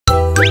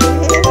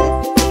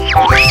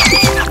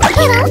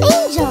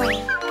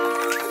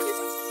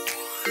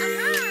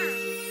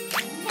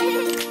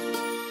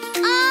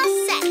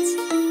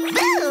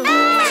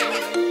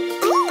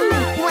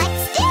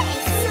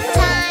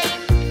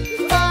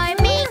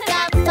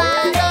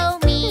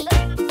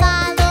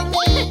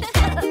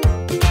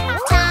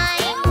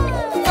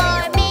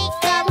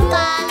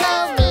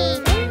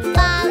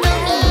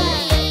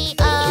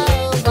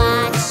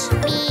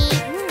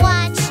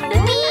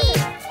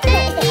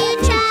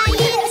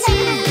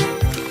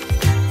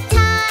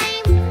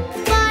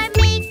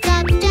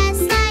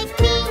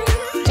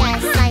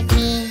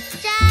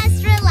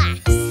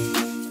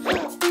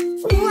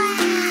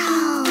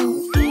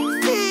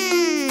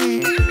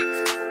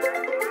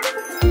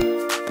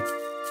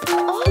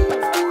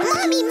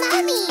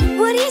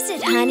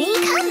honey.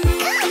 Come,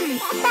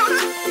 come.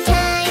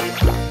 Time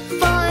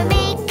for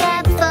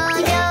makeup.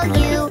 Follow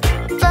you,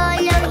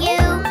 follow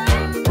you.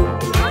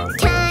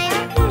 Time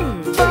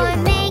for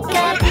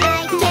makeup.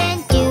 I can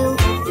do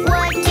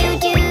what you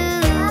do.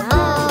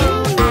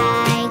 Oh,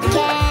 I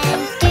can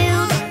do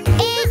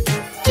it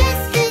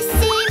just the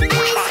same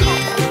as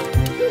you.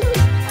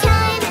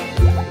 Time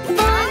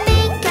for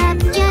makeup,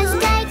 just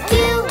like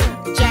you,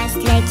 just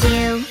like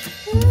you.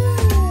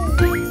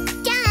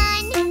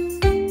 Done.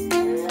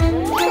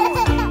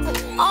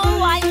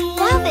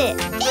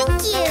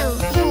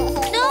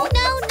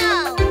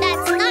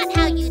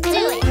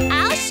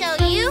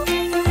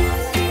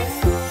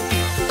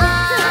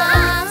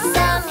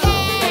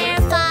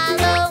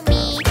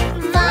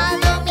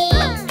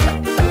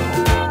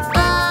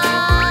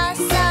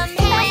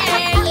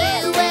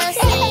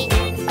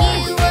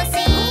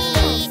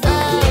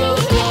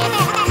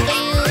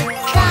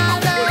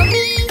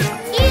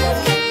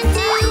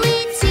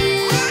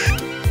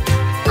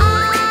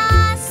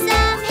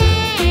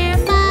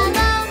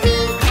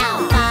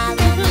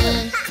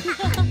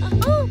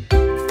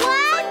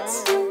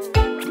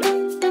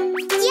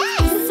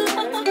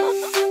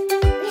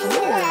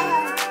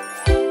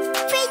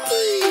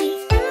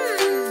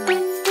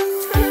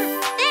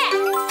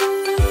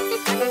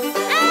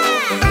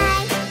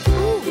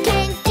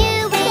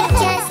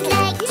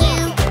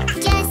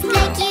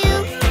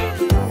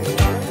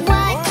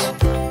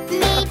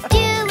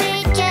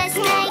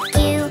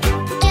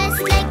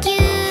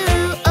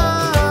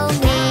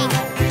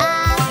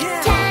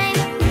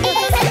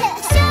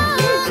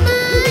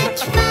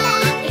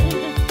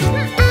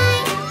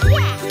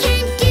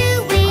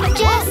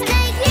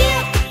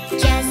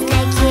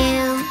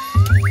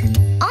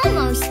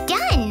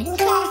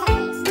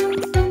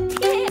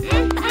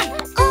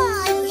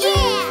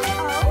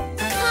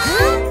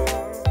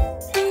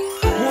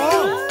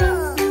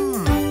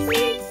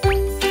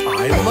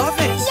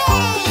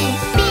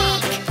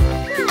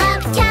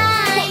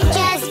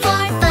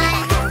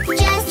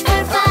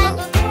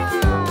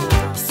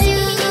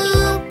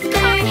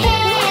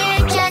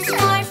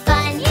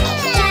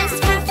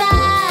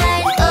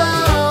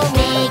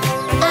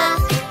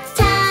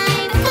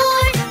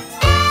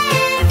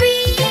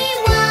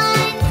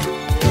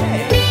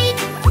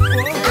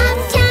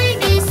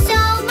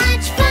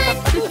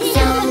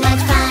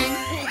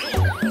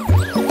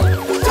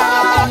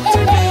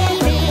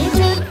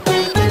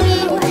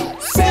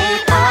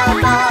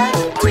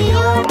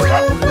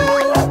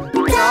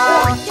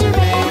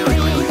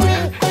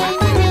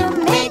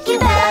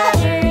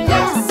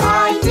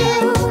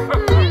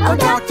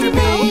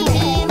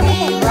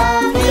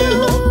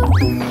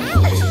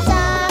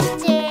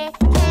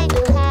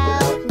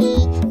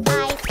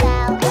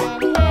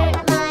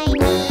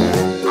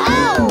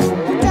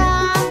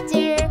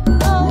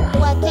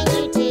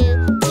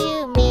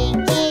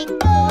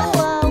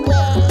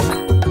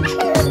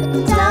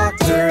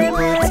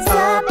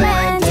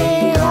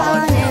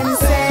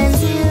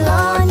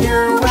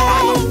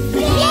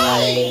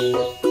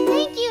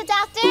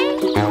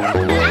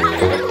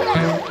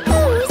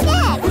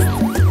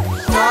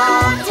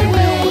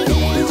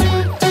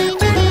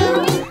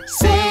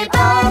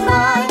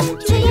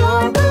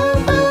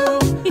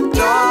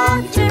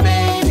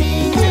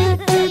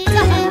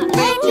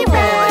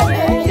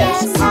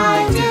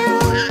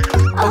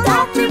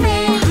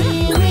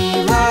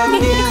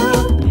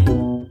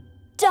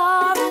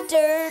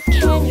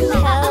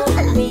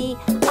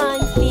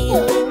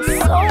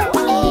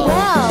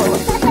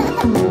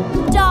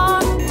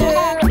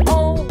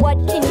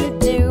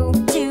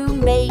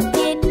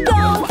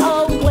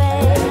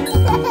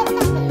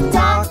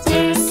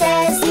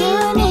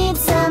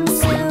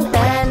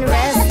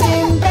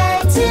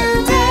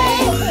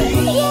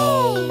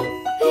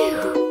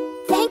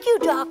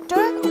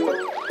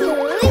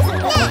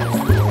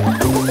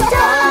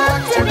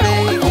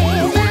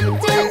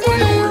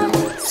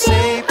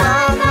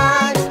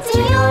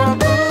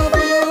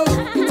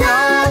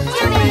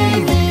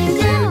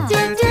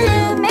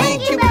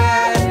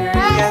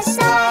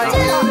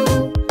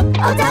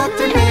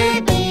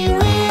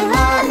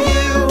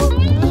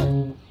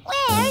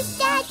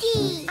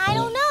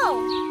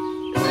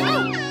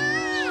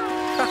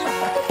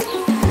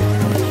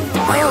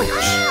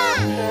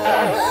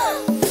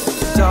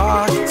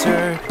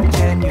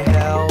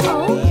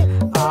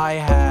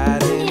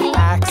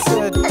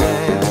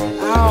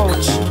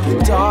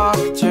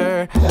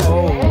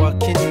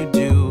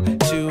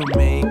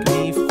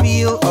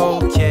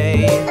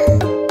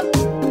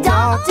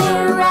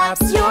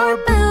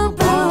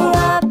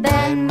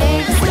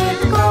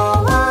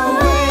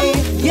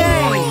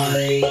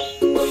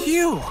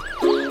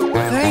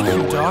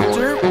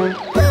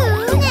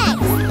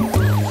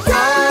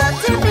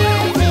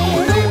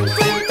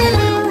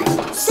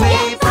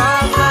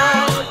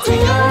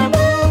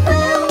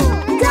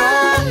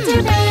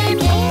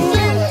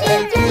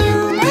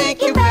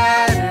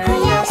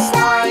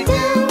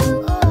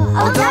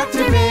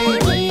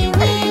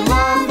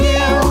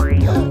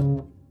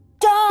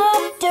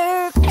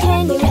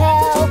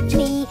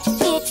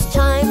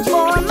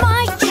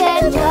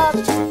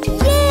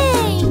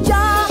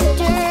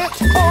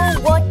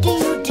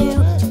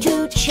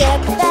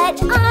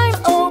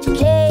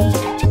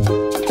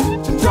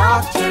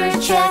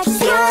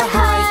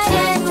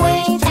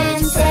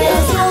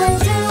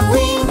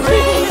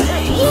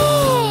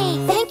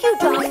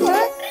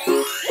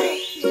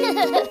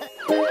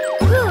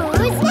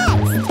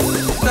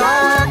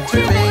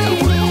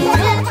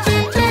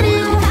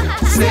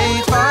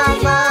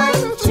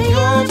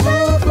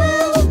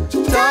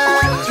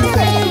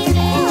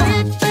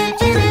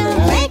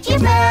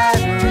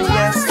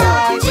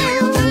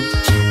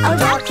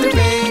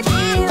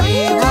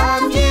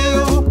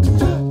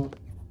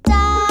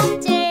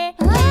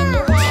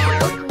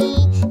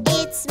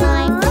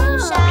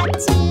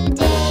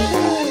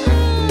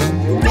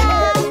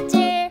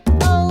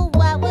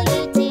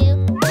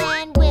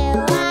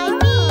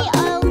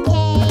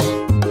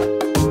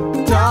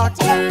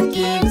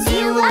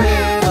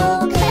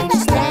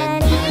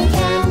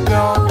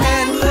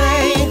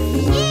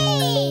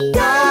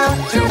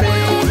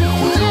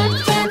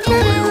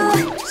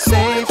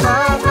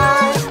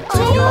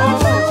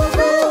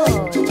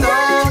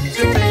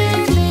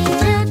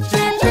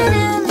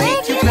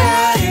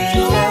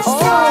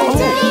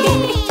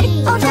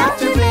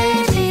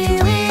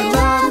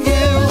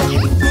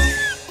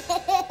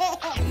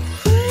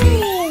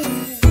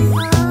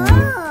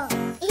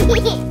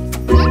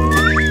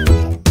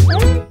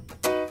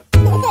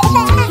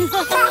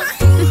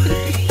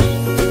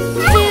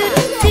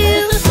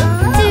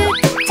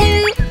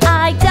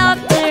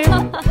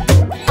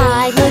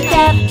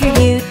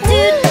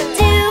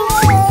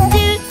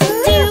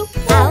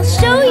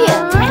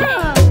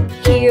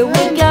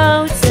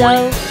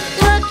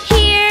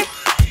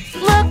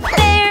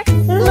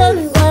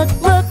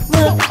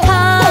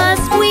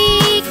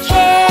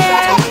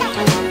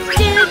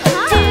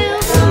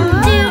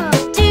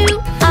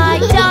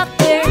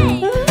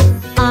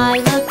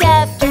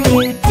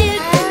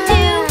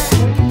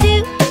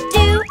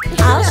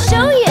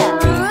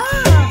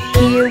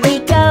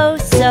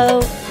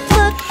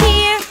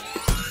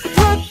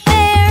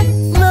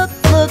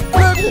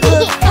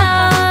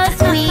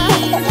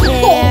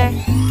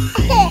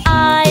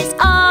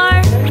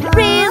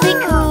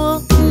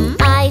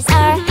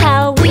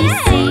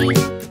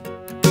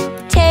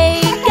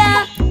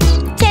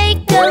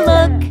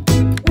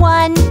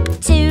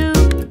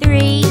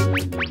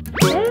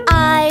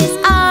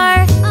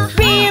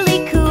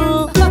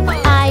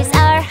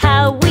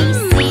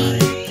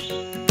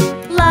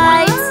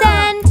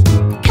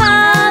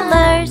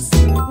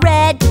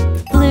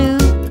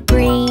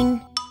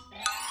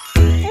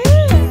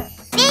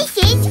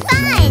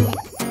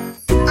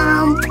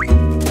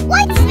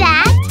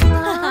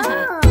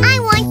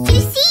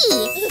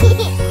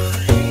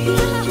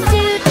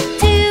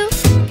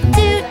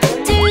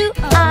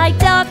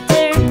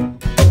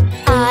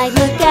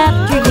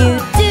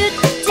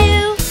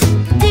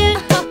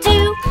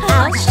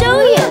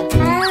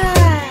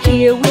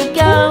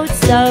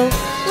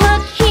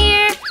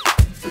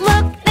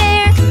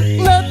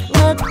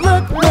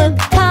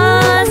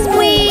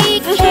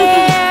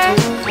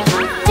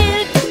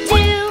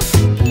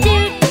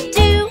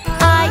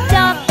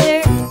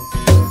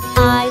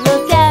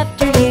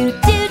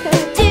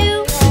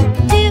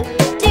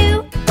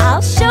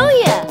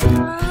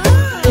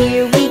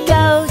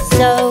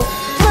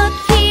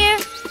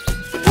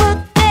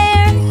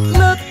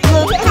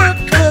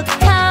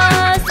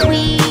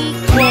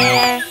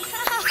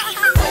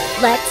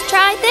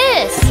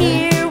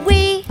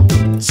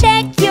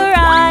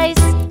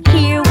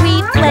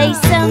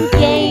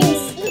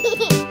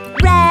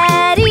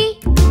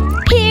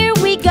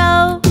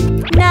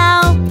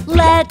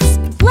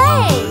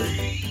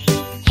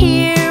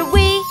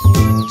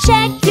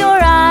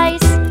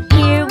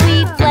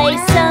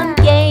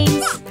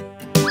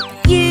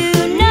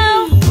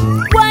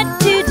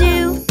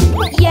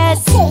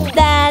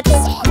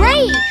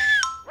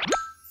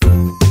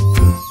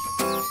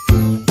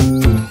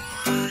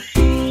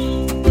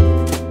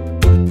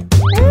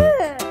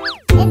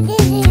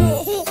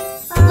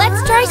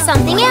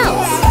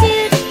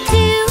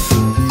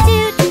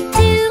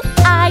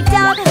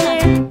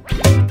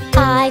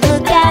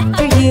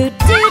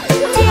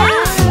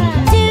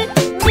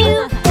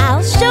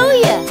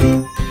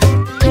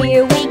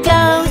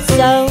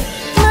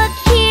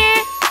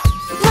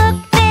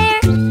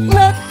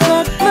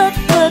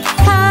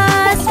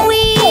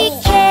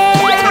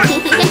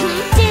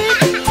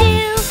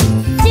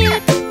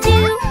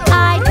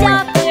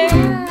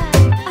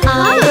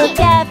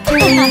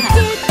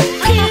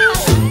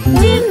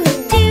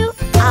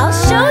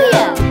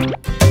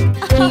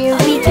 Here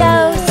we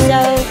go, so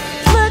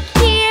look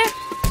here,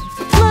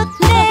 look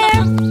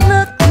there,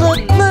 look,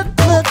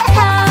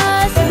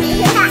 'cause we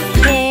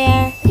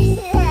care.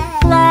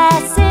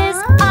 Glasses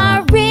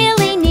are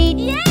really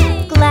neat.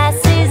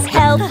 Glasses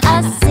help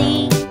us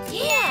see.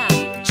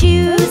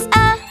 Choose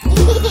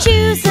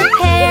a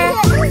pair.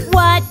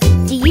 What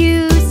do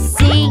you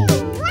see?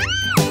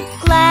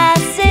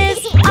 Glasses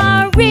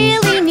are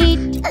really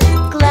neat.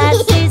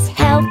 Glasses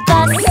help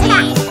us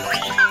see.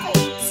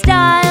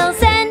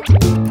 Styles and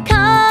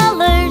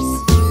colors,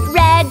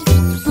 red,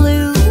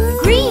 blue,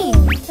 green.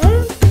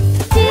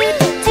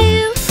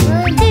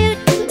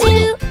 Do,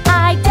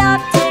 eye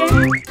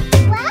doctor,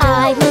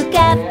 I look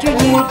after you.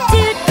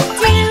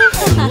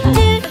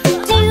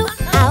 Do,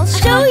 I'll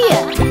show you.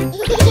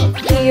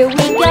 Here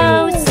we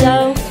go,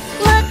 so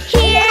look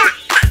here,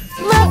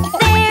 look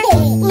there,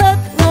 look,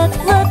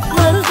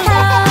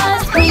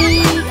 'cause we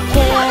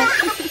care.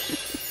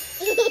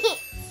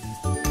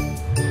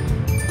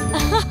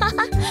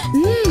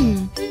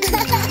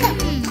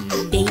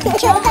 Baby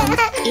John,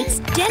 it's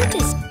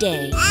dentist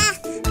day.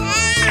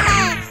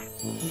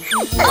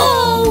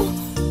 Oh!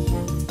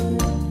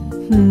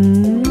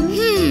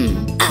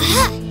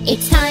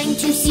 It's time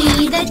to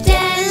see the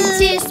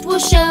dentist. We'll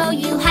show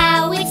you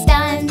how it's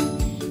done.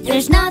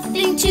 There's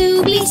nothing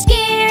to be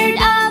scared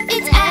of.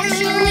 It's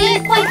actually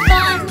quite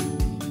fun.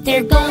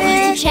 They're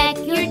going to check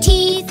your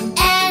teeth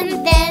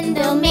and then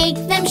they'll make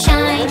them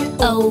shine.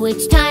 Oh,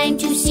 it's time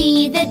to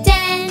see the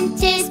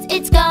dentist.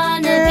 It's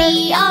gonna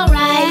be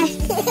alright.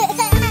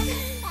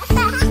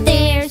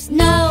 There's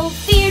no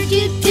fear,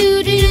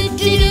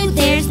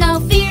 There's no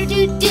fear,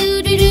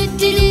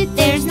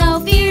 There's no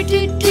fear,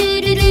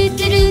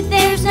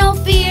 There's no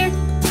fear.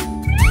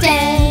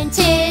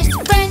 Dentist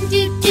friend,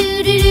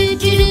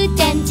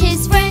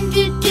 Dentist friend,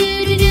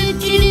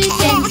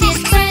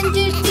 Dentist friend,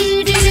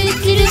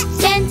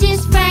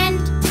 Dentist friend.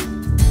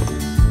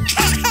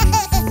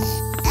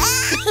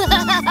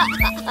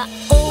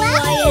 Oh, I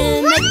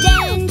am a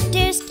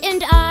dentist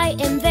and I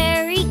am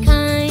very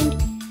kind.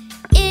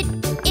 It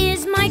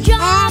is my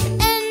job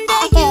and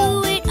I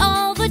do it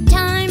all the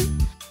time.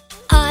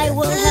 I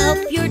will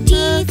help your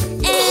teeth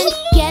and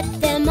get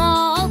them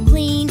all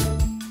clean.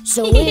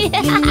 So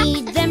if you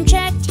need them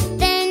checked,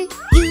 then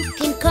you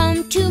can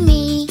come to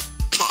me.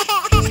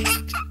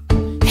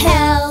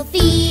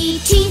 Healthy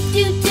teeth,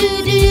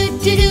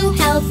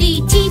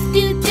 healthy teeth,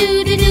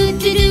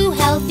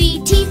 healthy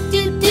teeth,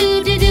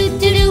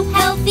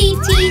 healthy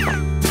teeth.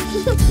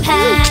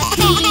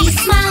 Happy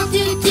smile,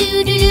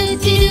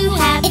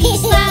 happy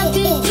smile,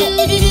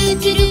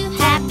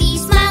 happy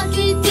smile,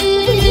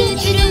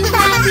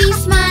 happy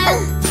smile.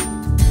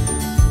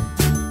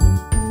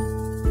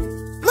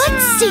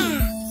 Let's see.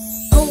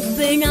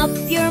 Open up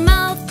your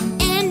mouth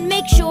and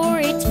make sure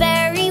it's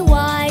very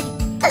wide,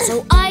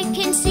 so I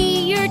can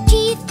see your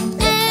teeth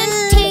and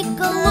take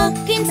a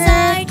look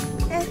inside.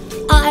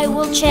 I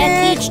will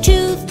check each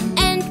tooth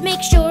and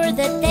make sure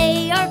that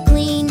they are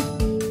clean.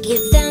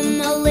 Give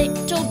them a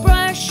little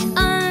brush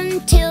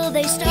until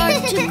they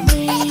start to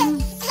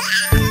clean.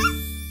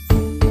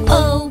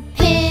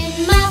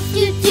 Open mouth,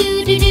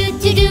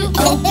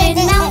 open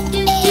mouth,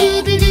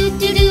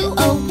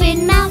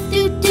 open mouth,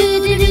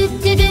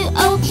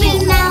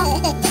 open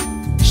mouth.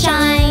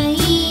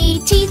 Shiny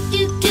teeth,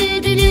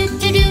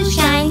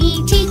 shiny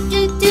teeth,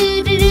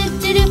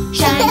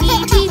 shiny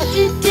teeth,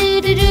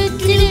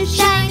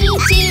 shiny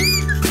teeth.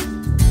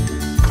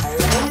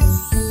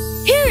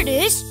 Here it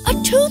is, a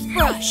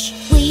toothbrush.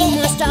 We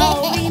must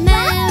all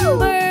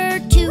remember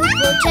to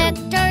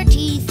protect our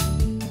teeth.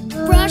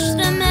 Brush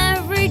them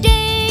every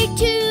day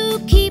to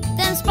keep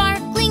them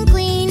sparkling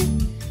clean.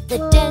 The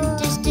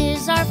dentist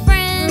is our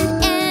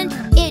friend and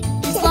it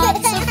is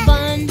lots of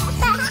fun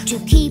to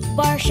keep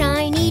our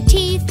shiny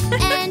teeth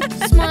and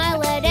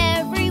smile at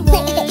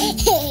everyone.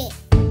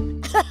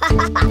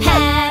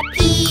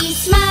 Happy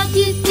smile,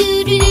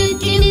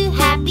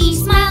 happy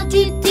smile,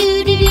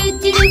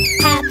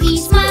 happy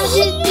smile,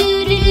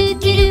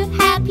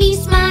 happy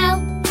smile.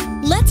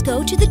 Let's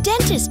go to the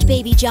dentist,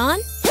 Baby John.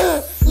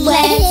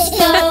 Let's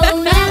go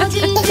now, let's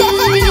go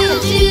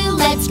now,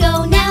 let's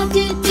go now,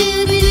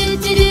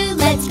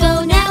 let's go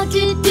now.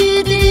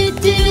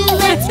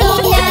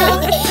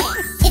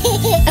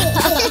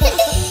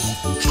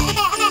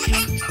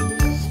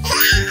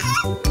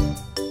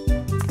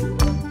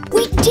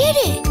 We did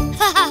it!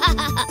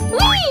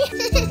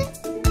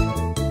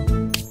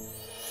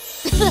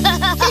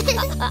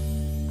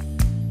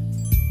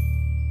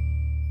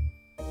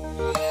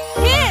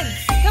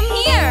 Kids, come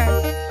here.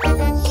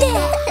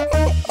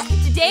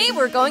 Today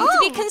we're going to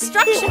be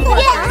construction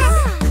workers.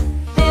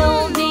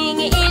 Building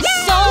is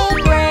so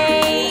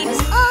great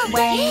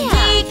when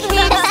we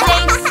keep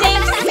safe,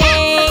 safe,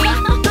 safe.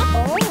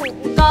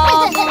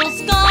 Gobbles,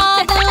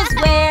 gobbles,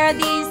 wear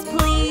these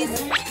please.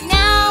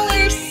 Now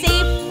we're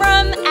safe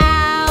from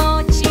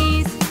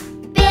ouchies.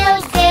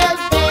 Build, build,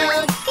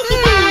 build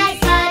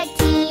as a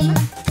team.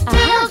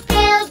 Build,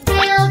 build,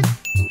 build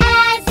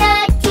as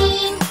a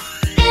team.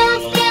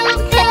 Build, build,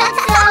 build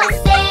so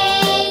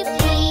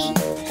safely.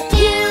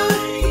 You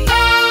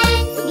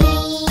and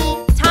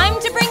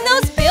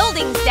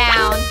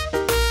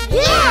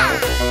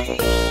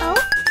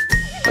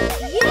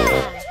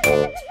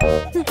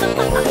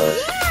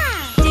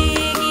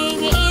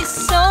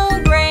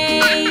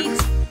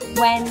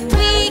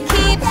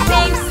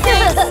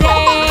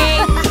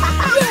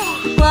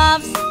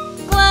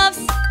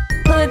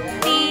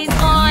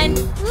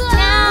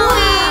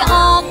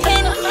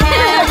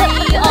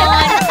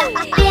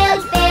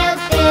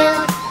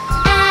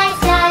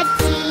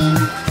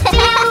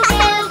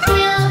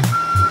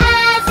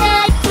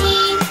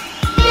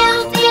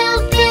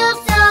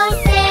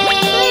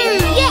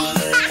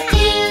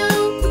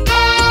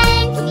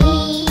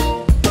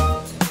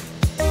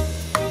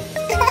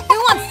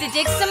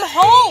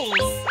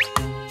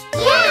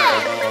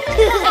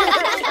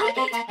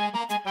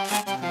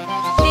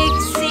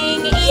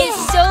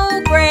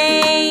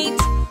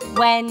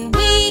when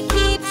we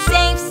keep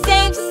safe,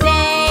 safe,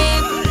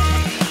 safe.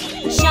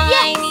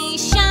 Shiny,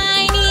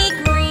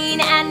 shiny, green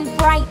and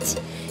bright.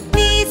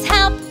 These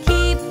help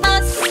keep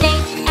us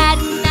safe at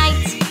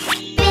night.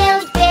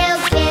 Build,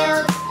 build,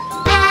 build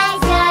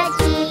as a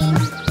team.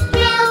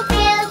 Build,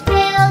 build,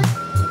 build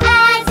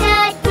as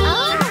a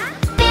team.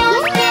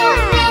 Build, build,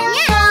 build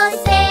so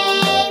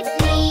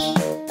safely.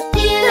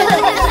 You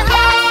and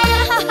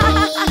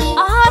me.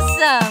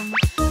 Awesome!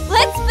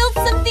 Let's build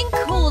something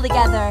cool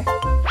together.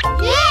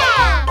 Yeah!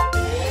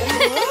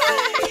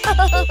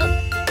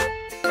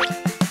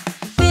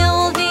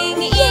 Building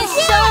is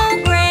so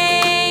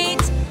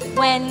great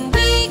when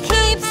we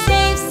keep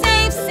safe,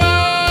 safe,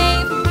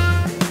 safe.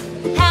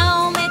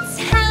 Helmets,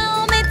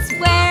 helmets,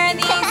 wear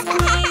these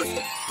please.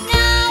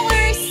 Now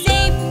we're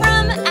safe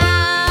from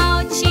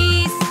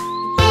ouchies.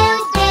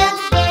 Build, build,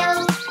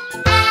 build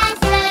as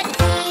a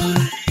team.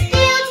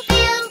 Build,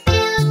 build,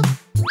 build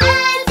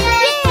as a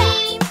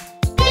team.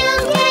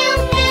 Build,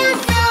 build, build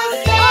so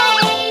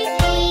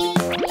safely.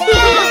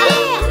 You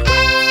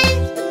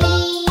and me.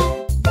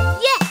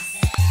 Yes!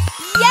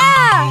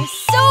 Yeah!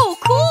 So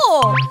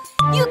cool!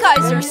 You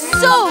guys are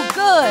so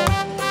good!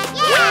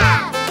 Yeah!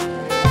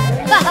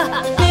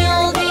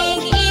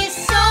 Building is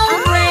so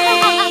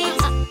great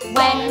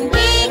when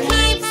we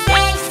keep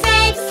safe,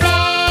 safe,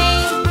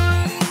 safe.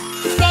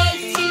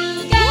 Safe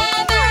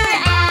together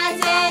as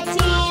a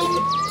team.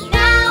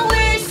 Now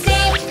we're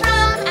safe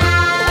from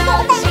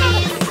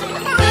ouchies.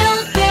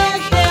 Build,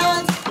 build,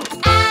 build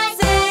as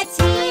a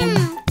team.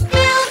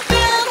 Build,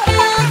 build,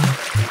 build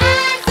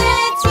as a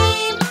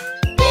team.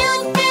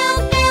 Build,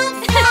 build, build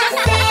so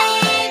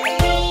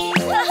safely.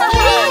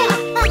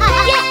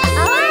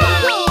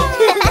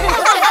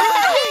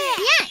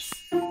 Yes!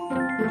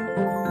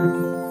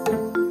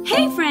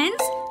 Hey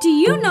friends, do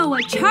you know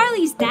what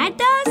Charlie's dad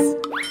does?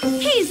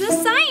 He's a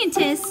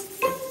scientist.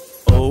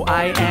 Oh,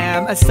 I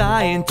am a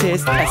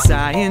scientist, a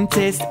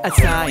scientist, a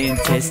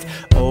scientist.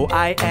 Oh,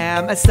 I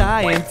am a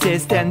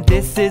scientist, and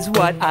this is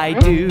what I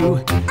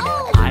do.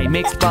 I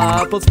mix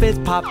bubbles, fizz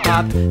pop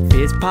pop,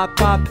 fizz pop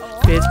pop,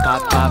 fizz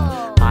pop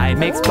pop. I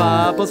mix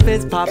bubbles,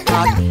 fizz pop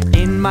pop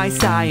in my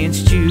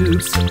science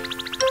tubes.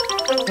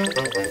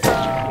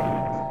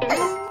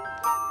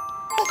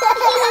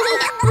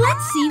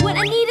 Let's see what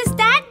Anita's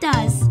dad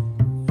does.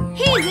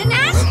 He's an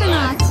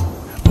astronaut.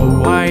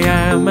 Oh, I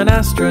am an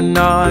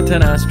astronaut,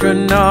 an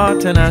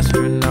astronaut, an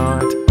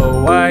astronaut.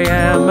 Oh, I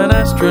am an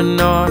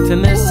astronaut,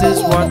 and this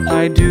is what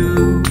I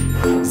do.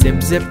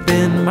 Zip, zip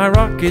in my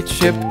rocket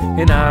ship,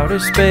 in outer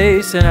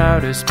space, in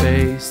outer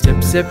space.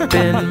 Zip, zip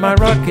in my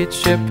rocket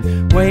ship,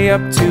 way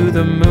up to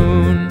the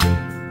moon.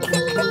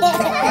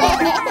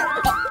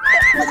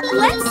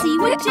 Let's see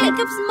what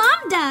Jacob's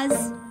mom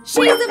does.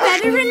 She's a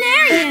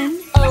veterinarian.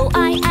 Oh,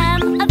 I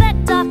am a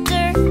vet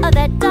doctor, a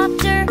vet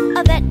doctor,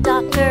 a vet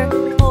doctor.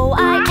 Oh,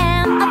 I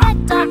am a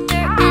vet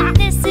doctor, and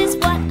this is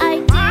what I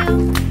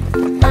do.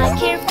 I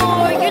care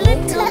for your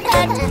little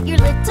pet, your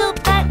little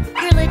pet,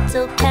 your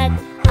little pet.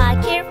 I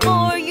care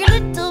for your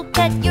little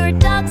pet, your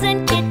dogs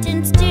and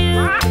kittens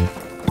too.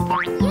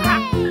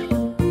 Yay!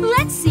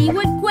 Let's see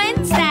what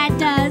Gwen's dad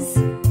does.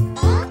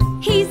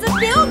 He's a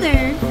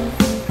builder.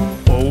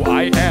 Oh,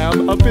 I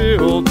am a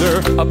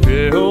builder, a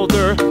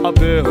builder, a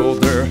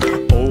builder.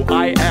 Oh,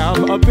 I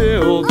am a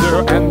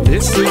builder, and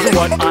this is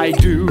what I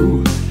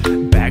do.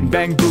 Bang,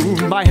 bang,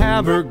 boom, my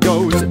hammer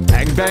goes.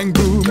 Bang, bang,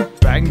 boom,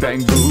 bang,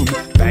 bang, boom.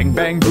 Bang,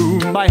 bang,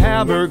 boom, my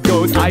hammer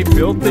goes. I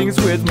build things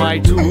with my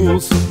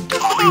tools.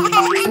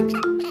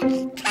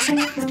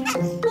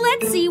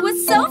 Let's see what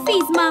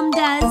Sophie's mom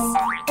does.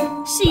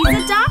 She's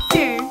a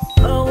doctor.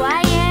 Oh,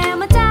 I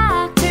am a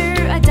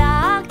doctor, a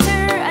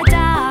doctor, a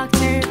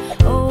doctor.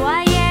 Oh,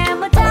 I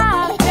am a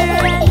doctor,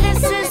 and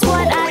this is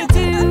what I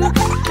do.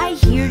 I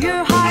hear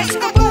your hearts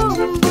go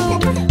boom, boom,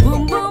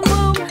 boom, boom, boom,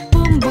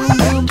 boom, boom,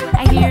 boom.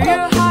 I hear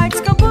your hearts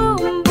go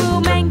boom,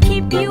 boom, and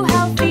keep you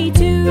healthy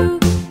too.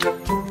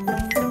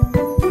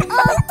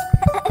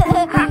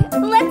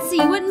 Let's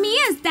see what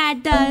Mia's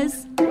dad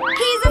does.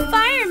 He's a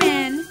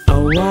fireman.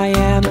 Oh, I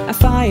am a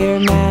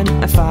fireman,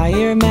 a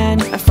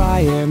fireman, a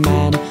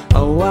fireman.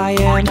 Oh, I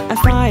am a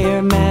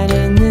fireman,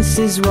 and this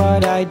is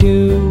what I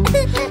do.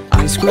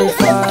 I squirt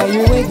fire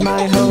with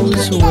my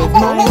hose, with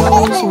my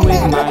hose,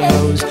 with my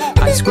hose.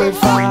 I squirt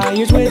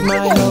fires with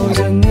my hose,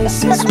 and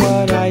this is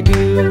what I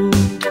do.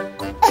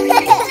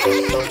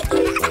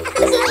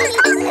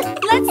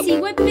 Let's see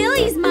what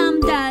Billy's mom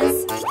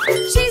does.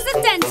 She's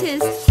a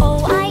dentist.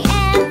 Oh, I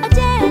am a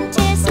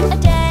dentist, a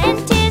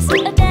dentist,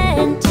 a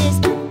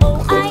dentist.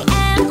 Oh, I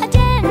am a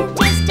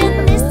dentist,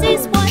 and this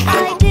is what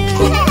I do.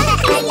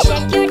 I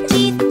check your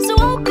teeth, so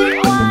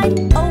open wide,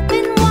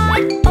 open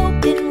wide,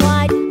 open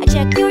wide. I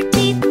check your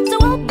teeth, so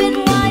open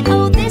wide.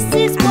 Oh, this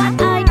is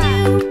what I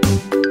do.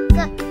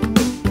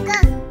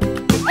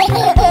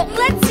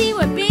 Let's see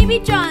what baby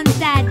John's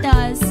dad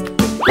does.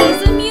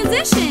 He's a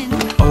musician.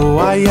 Oh,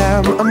 I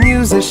am a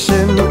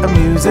musician, a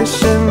musician.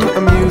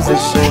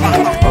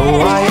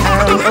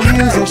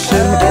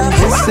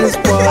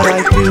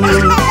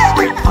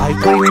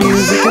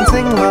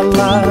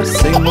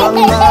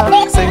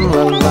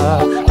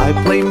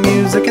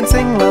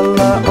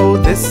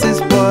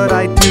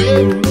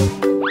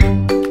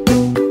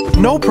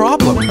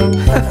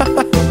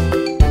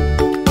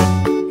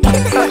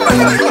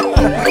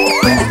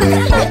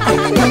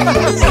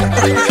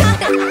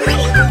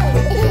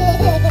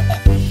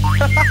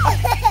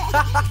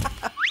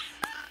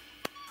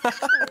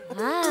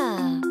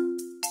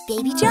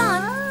 Baby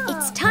John,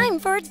 it's time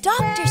for a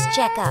doctor's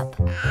checkup.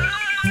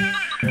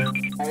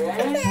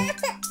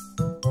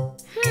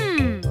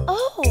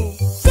 Oh.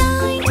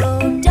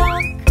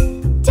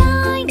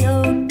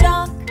 Dino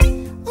Doc,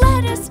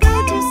 let us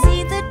go to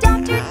see the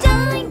doctor.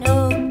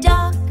 Dino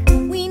Doc,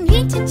 we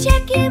need to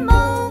check him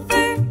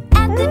over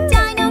at the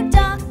Dino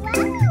Doc.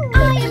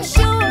 I am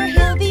sure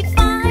he'll be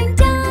fine.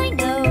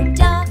 Dino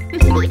Doc.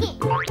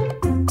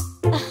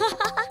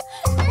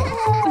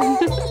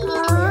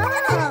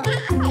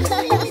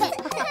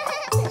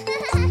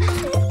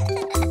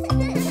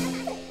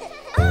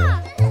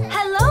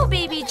 Hello,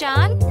 Baby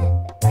John.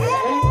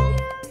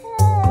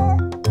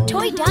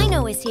 Toy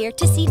Dino is here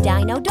to see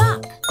Dino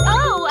Doc.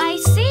 Oh, I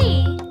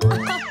see.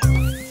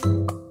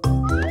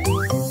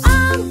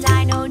 I'm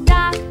Dino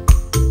Doc.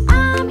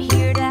 I'm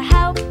here to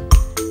help.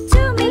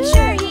 To make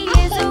sure he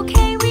is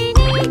okay, we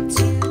need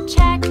to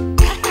check.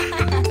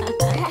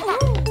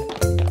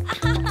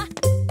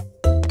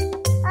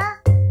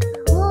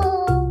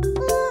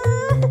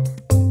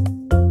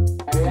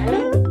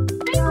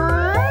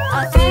 A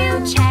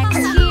few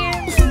checks here,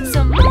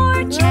 some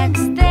more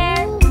checks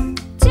there.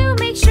 To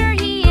make sure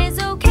he is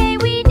okay,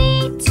 we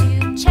need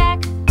to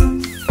check.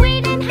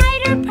 Weight and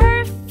height are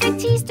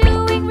perfect, he's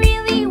doing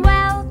really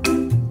well.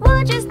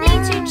 We'll just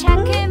need to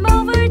check him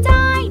over.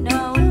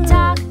 Dino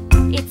Doc,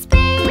 it's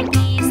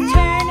baby's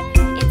turn,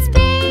 it's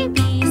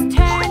baby's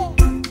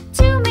turn.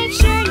 To make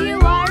sure you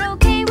are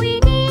okay, we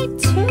need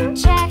to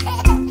check.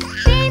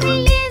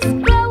 Baby is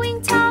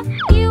growing tall,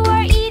 you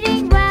are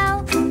eating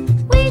well.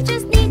 We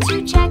just need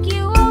to check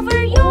you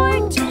over,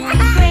 you're doing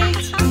great.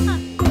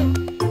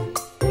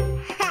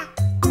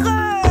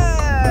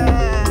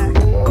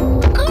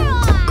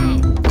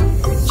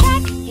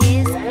 Check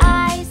his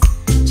eyes,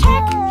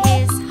 check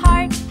his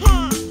heart.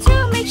 To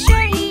make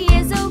sure he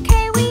is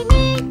okay, we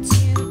need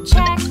to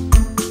check.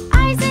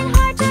 Eyes and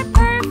heart are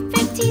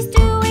perfect, he's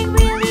doing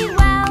really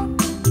well.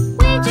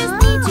 We just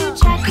need to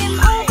check him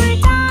over.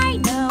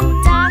 Dino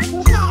Doc,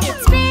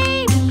 it's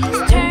baby's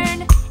turn,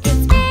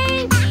 it's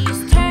baby's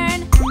turn.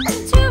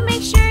 To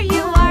make sure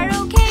you are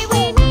okay,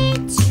 we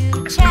need to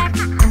check.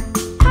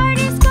 Heart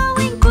is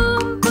going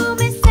boom, boom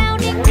is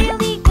sounding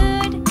really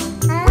good.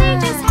 We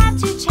just have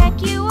to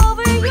check you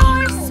over,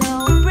 you're so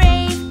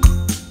brave.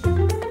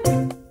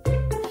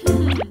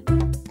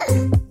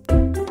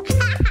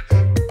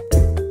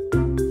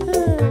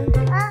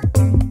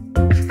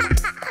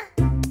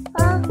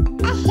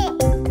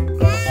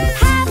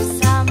 Have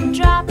some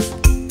drops,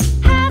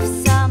 have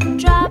some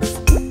drops.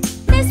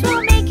 This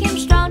will make him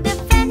strong,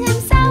 defend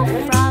himself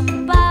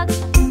from bugs.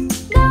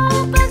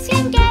 No bugs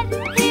can get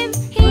him,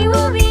 he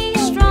will be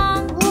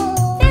strong.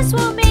 This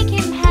will make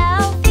him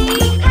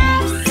healthy.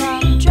 Have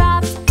some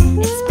drops,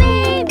 it's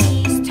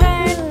baby's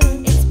turn,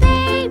 it's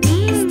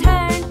baby's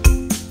turn.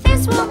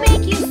 This will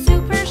make you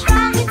super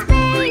strong, it's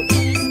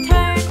baby's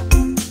turn.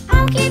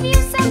 I'll give you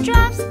some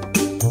drops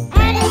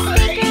and a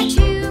stick or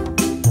two.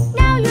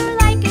 Now you're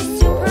like a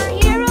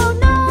superhero,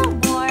 no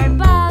more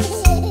bugs.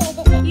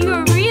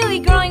 You're really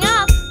growing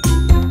up.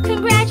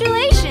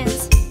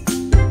 Congratulations.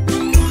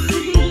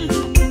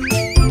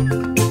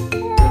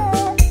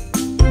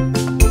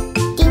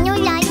 Dino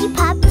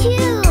Lollipop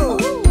too.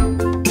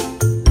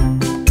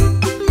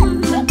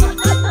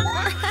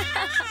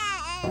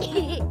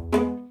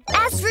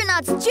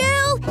 Astronauts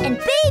Jill and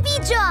Baby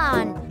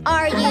John,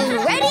 are you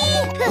ready?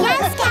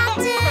 Yes,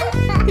 Captain.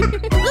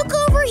 Look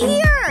over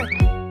here.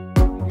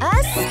 A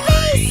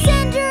space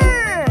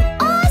sender.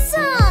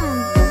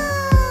 Awesome.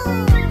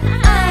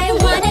 I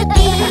wanna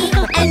be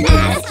an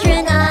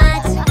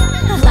astronaut,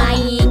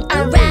 flying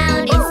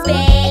around in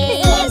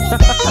space.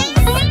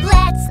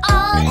 Let's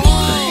all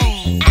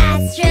be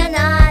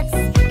astronauts.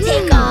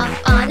 Take off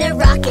on a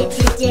rocket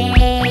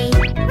today.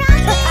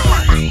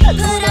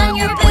 Put on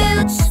your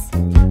boots,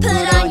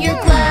 put on your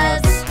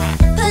gloves,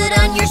 put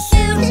on your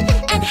suit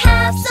and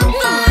have some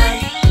fun.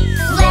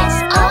 Let's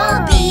all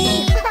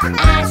be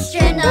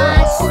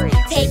astronauts.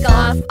 Take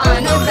off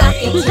on a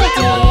rocket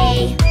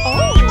today.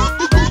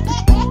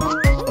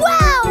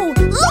 Wow!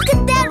 Look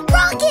at that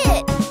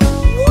rocket!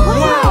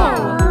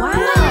 Wow!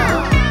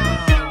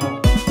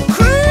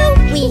 Crew,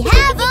 we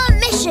have a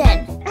mission.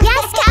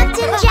 Yes,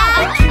 Captain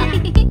Jack.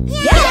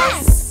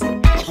 Yes!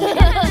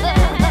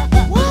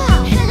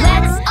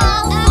 Let's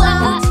all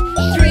float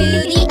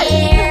through the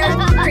air.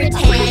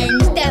 Pretend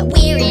that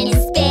we're in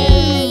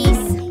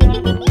space.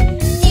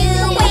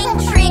 Doing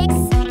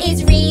tricks is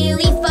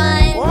really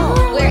fun.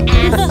 We're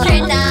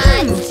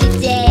astronauts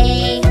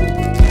today.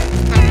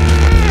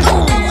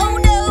 Oh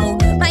no,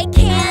 my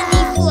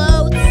candy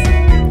floats.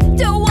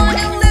 Don't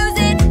wanna lose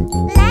it.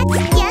 Let's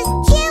just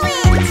chew it.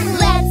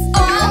 Let's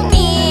all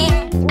be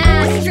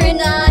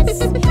astronauts.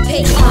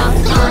 Take off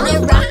on a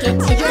rocket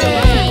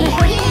today.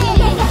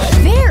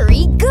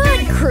 Very good,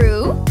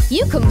 crew.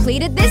 You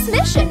completed this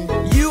mission.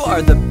 You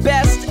are the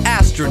best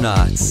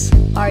astronauts.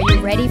 Are you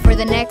ready for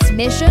the next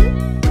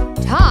mission?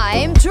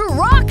 Time to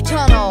rock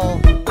tunnel!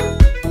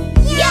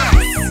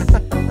 Yes!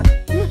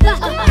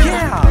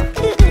 Yeah!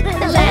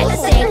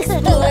 Let's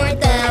explore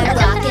the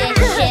rocket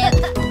ship.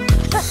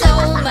 So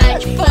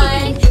much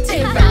fun to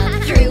run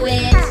through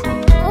it.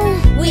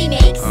 We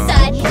make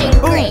such a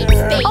great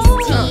space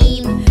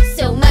team.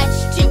 So much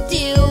to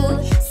do,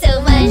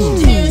 so much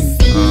to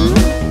see.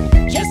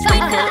 Just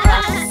wait for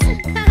us,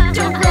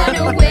 don't run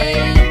away.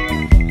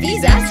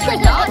 These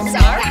astronauts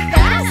are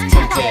fast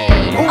today.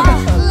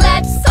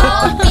 Let's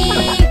all be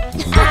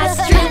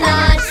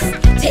astronauts.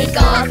 Take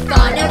off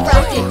on a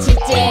rocket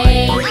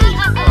today.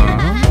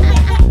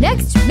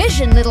 Next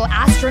mission, little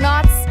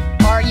astronauts.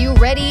 Are you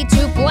ready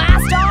to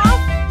blast off?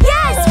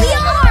 Yes, we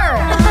are!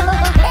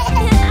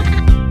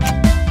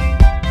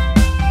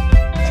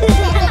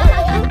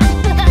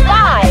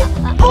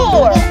 5,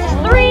 4,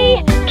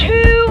 3,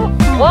 2,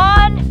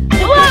 1,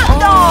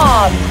 blast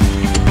off!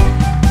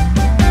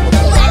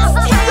 Let's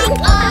take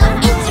off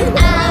into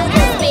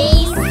outer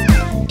space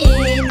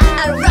in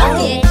a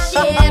rocket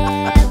ship.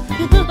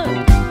 To the moon,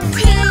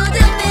 to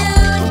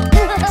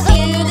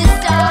the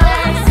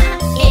stars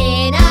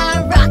in a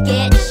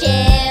rocket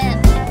ship.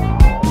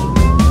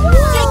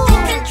 Take the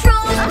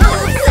controls,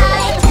 move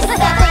side to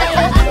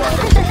side.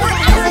 We're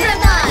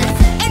astronauts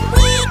and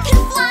we can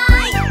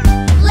fly.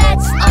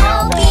 Let's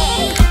all be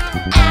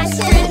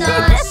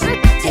astronauts.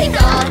 Take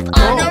off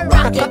on a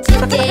rocket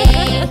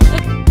today.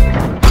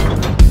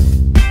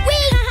 We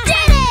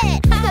did it!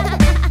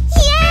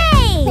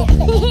 Yay!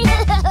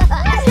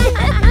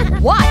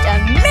 What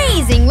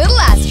amazing little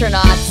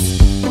astronauts!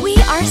 We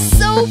are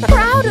so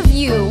proud of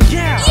you!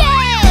 Yay!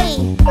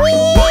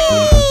 Whee!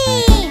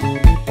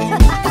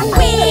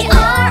 We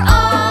are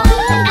all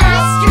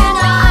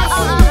astronauts.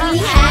 We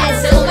had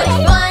so much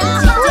fun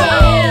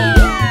today.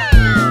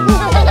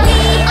 We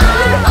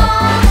are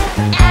all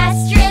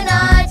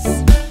astronauts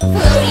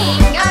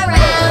floating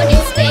around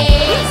in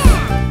space.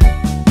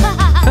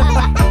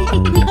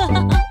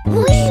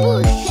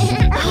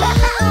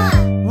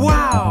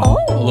 Wow!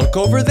 Look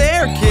over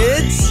there,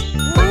 kids!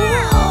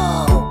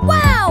 Whoa!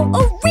 Wow! A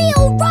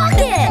real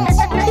rocket!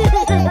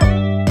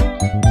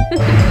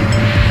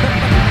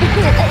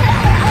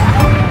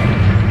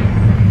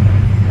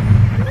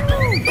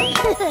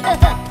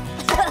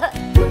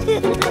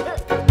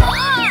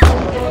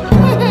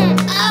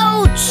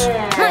 Ouch!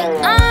 My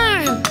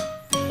arm!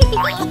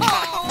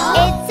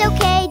 It's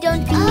okay,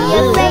 don't be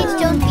afraid,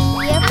 don't be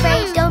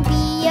afraid, don't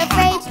be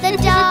afraid. The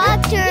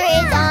doctor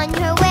is on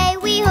her way.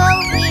 We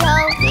hope, we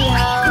hope, we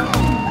hope.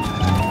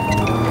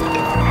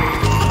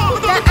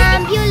 The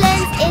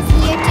ambulance is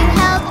here to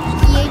help,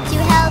 here to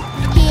help,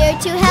 here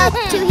to help,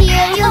 to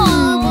heal your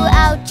boo-boo.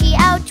 Ouchie,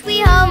 ouch, we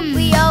hope,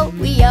 we hope,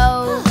 we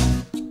hope.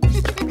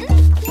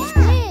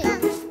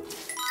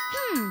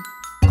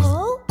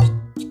 Oh?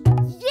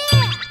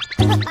 Yeah!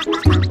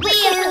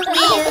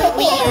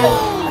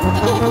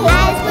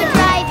 As we're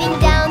driving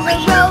down the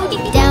road,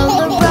 down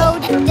the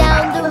road,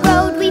 down the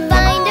road, we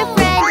find a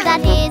friend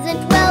that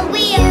isn't well.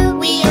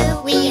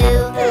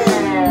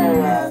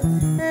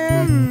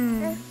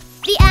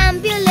 The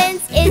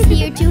ambulance is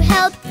here to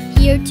help,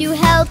 here to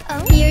help,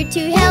 here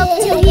to help,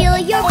 to heal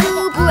your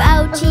boo-boo.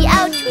 Ouchie,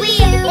 ouch,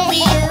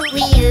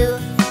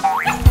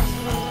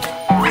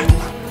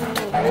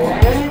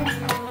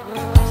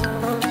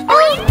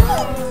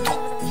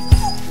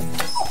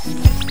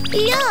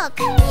 Look,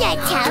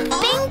 let's have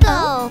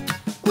bingo.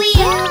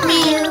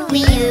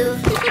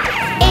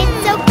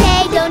 It's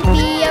okay, don't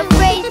be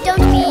afraid,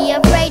 don't be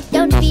afraid,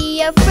 don't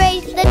be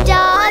afraid. The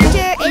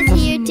doctor is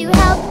here to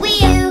help.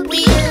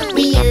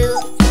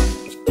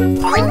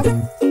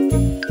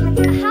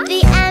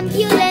 The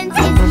ambulance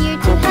is here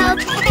to help,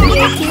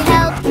 here to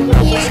help,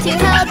 here to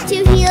help, to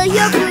heal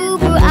your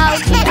boo-boo.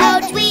 Ouchie,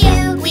 ouch,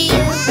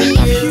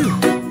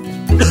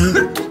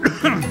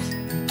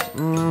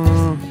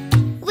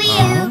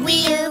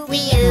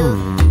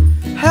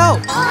 Help!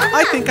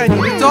 I think I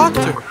need a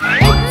doctor.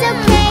 It's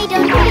okay,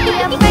 don't be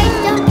afraid,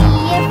 don't be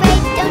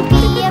afraid, don't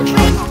be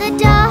afraid. The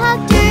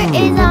doctor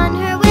is on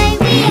her way.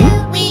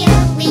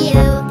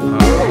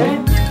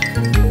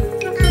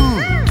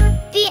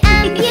 The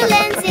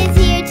ambulance is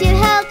here to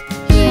help,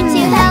 here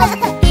to help,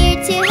 here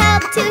to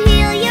help, to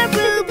heal your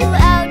boo-boo.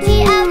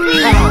 Ouchie, ouch,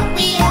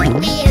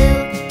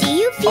 Do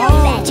you feel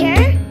better?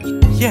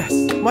 Yes,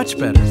 much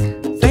better.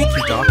 Thank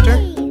you, doctor.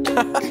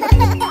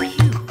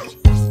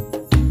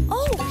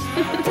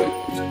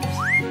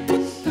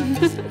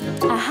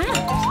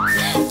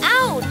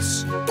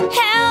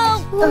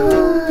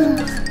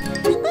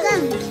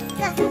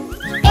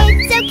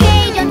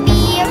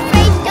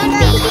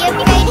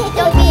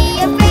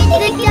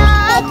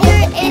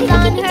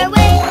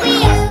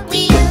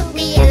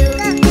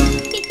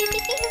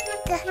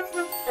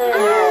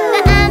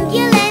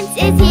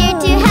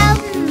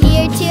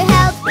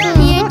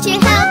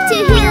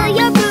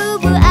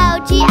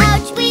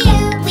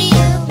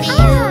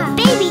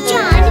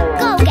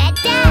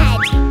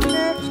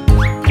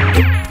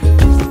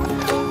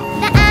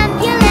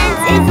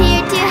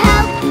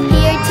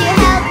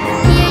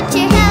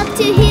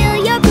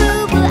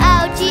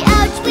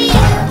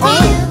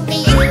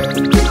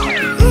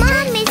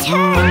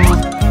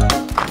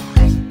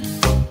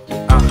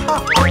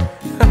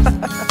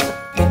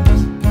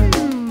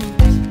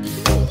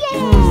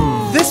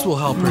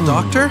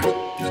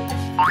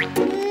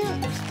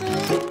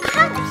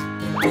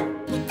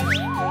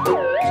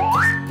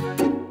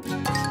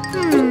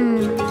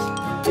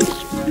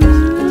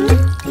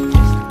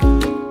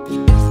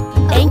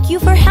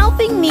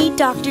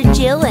 Dr.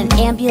 Jill and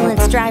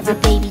ambulance driver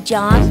Baby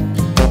John.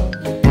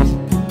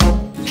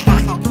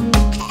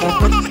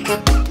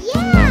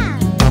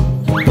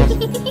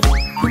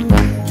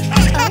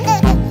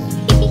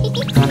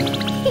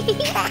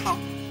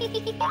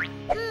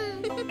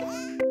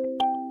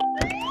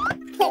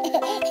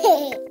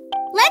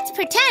 Let's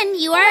pretend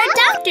you are a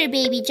doctor,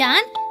 Baby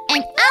John,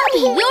 and I'll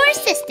be your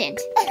assistant.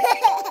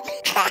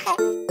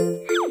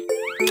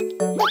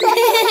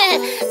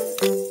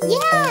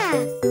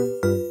 Yeah.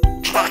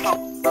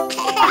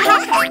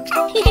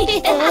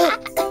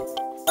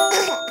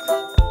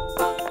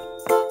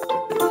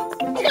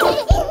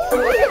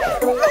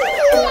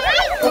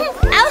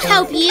 I'll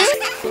help you.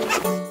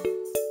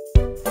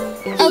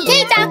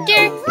 Okay,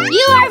 doctor,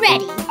 you are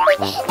ready.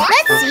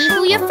 Let's see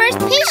who your first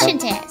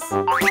patient is.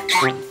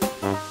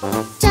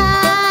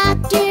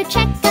 Doctor,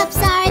 checkups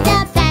are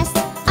the best,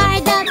 are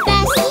the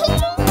best.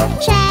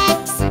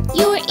 Checks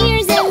your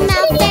ears and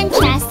mouth and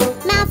chest,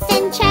 mouth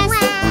and chest.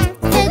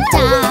 The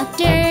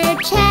doctor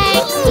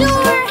checks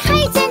your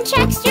height and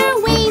checks your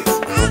weight,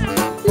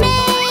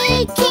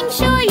 making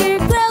sure you're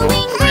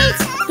growing great,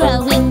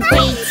 growing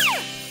great.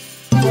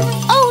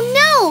 Oh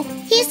no,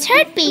 he's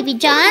hurt, Baby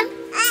John.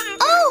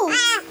 Oh!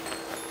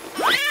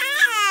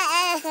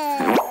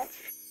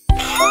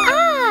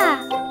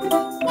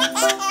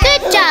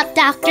 Good job,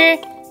 doctor.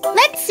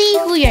 Let's see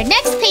who your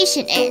next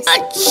patient is.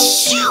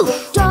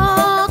 Achoo!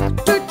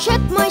 Doctor,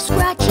 check my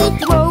scratchy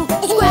throat,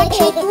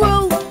 scratchy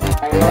throat.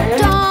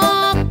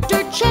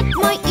 Doctor, check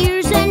my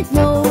ears and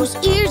nose,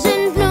 ears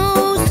and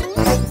nose.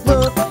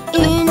 Look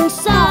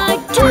inside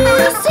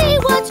to see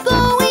what's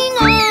going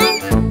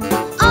on.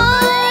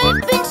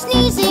 I've been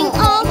sneezing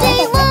all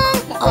day long,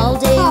 all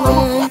day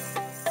long.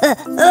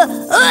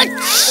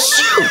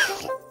 Achoo!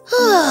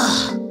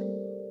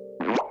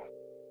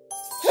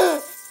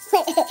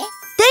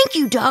 Thank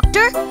you,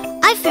 doctor.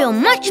 I feel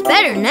much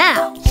better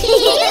now.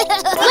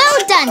 Well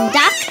done,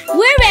 Doc.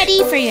 We're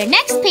ready for your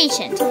next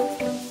patient.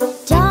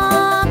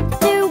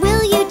 Doctor,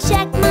 will you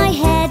check my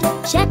head?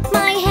 Check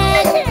my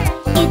head.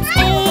 It's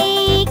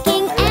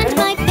aching and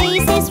my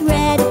face is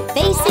red.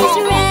 Face is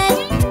red.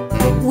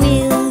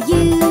 Will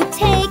you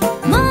take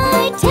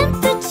my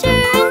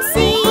temperature and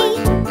see?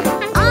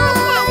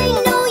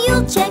 I know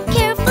you'll check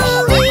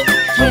carefully,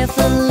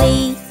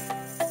 carefully.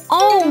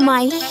 Oh,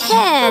 my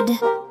head.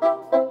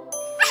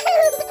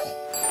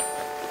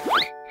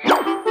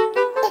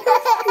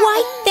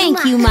 Why,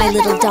 thank you, my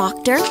little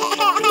doctor.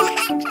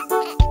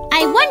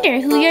 I wonder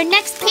who your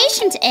next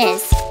patient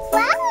is.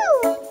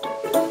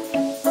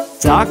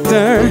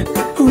 Doctor,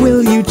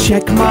 will you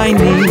check my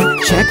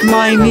knee? Check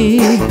my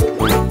knee.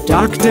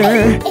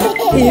 Doctor,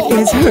 it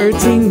is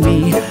hurting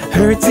me,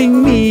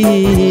 hurting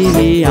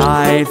me.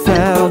 I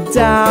fell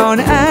down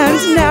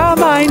and now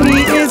my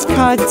knee is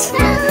cut.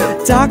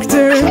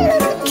 Doctor,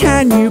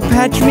 can you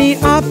patch me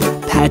up?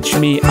 Patch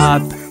me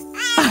up.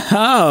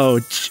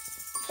 Ouch!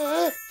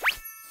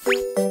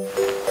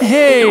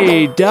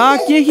 Hey,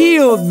 Doc, you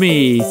healed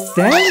me.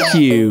 Thank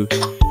you.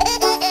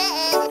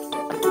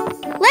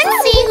 Let's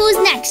see who's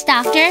next,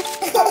 Doctor.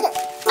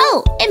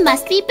 Oh, it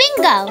must be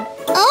Bingo.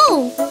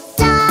 Oh,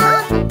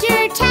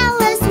 Doctor,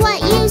 tell us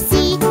what you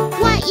see,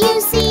 what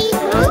you see.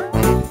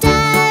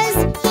 Does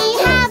he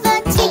have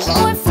a tick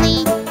or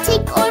flea,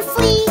 tick or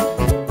flea?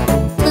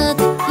 Look,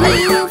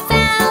 you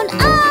found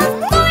a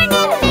thorn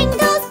in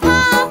Bingo's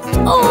paw.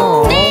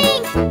 Oh,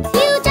 thank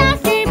you,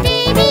 Dr.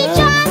 Baby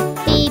John,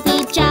 Baby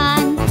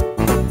John.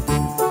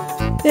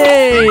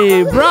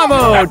 Hey,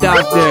 bravo,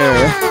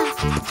 Doctor.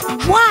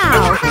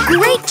 Wow,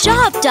 great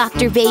job,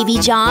 Dr. Baby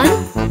John.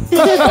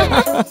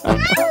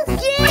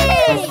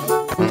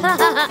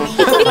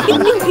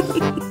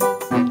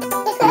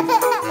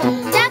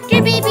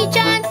 Dr. Baby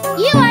John,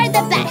 you are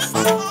the best.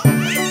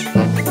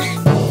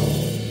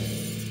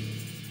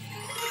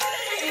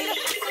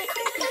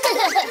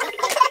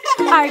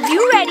 Are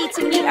you ready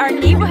to meet our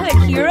neighborhood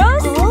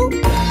heroes?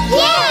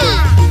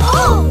 Yeah!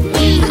 Oh,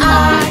 we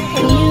are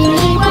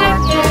community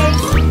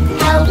workers,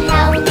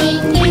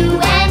 helping you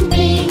and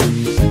me.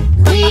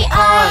 We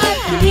are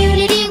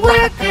community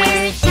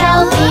workers,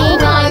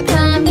 helping our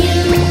community.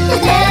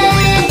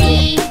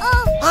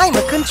 I'm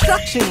a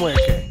construction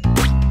worker.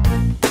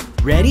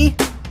 Ready?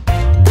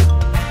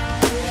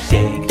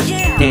 Dig,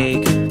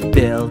 dig,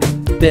 build,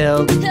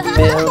 build,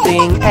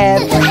 building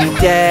every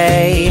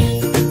day.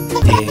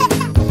 Dig,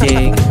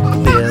 dig,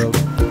 build,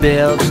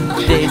 build,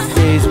 this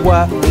is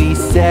what we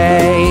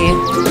say.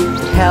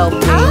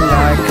 Helping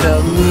our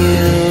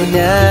community.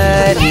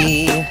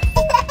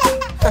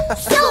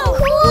 So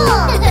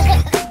cool!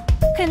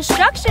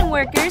 Construction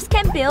workers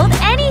can build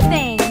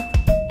anything.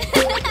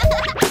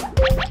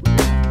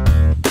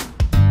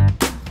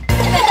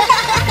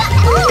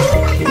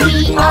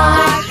 We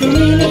are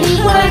community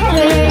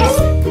workers,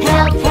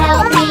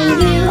 helping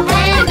you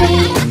and me.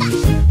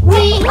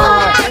 We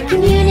are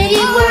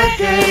community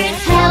workers,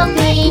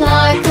 helping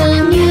our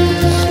community.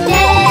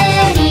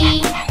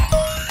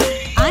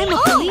 I'm a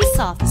police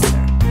officer.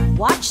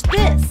 Watch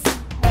this.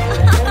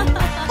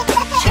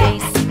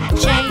 Chase,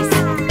 chase,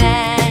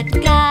 bad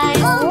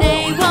guys,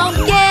 they won't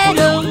get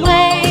away.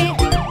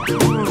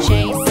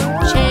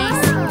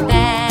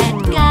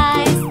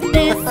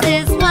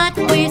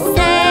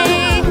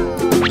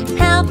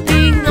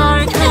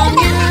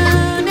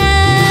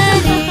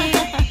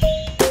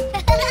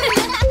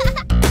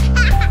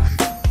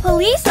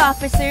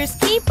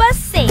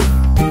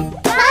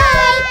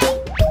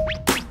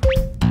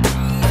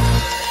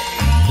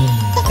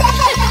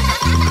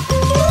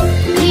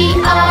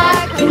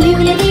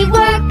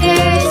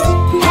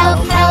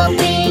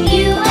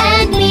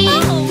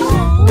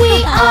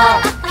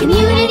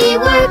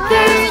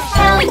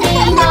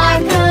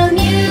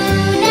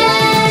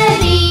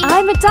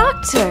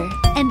 doctor.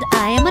 And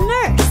I am a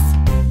nurse.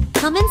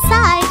 Come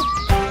inside.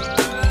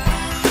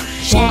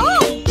 Check,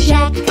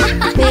 check,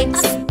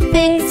 fix,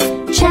 fix,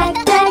 check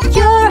that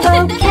you're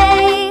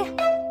okay.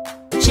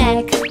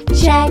 Check,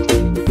 check,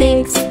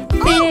 fix,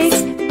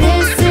 fix,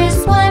 this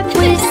is what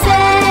we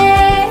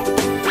say.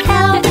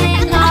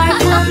 Helping our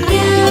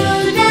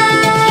community.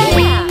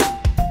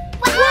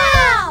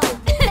 Wow!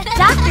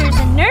 Doctors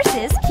and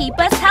nurses keep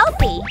us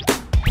healthy.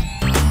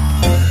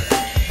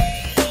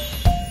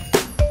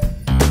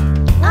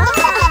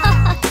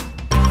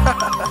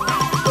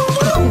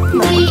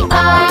 We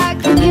are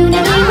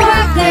community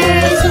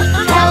workers,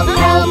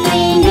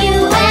 helping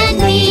you and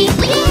me.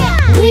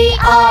 We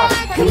are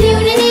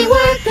community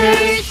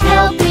workers,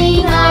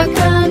 helping our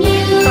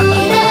community.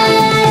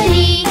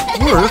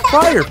 We're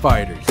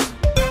firefighters.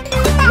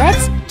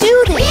 Let's do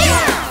this.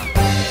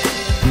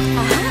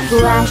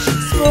 Splash,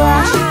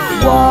 splash,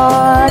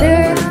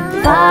 water,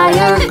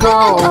 fire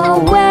go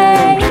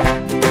away.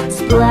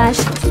 Splash,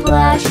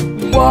 splash,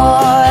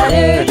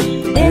 water,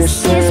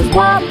 this is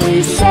what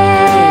we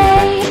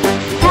say.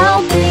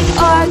 Helping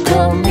our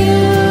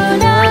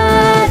community.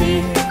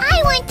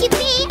 I want to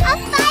be a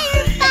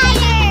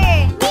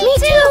firefighter! Me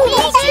too!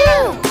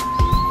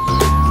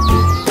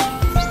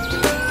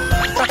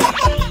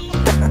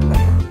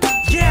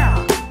 Yeah!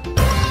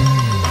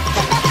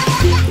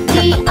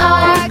 We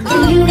are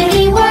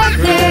community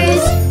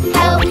workers,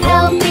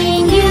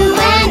 helping you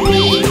and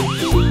me.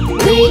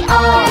 We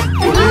are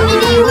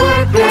community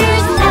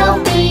workers,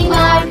 helping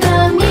our community.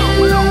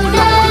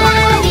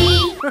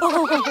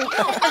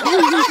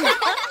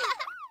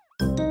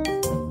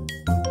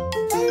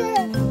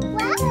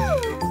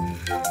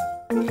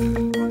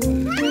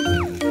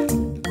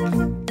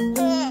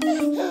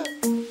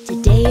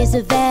 Today is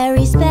a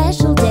very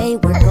special day.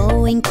 We're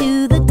going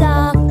to the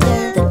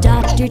doctor. The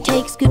doctor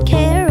takes good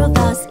care of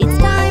us. It's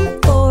time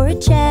for a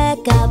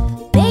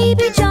checkup.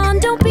 Baby John,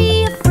 don't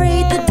be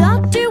afraid. The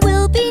doctor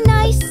will be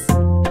nice.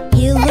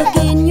 He'll look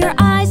in your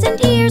eyes and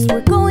ears.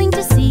 We're going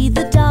to see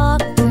the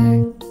doctor.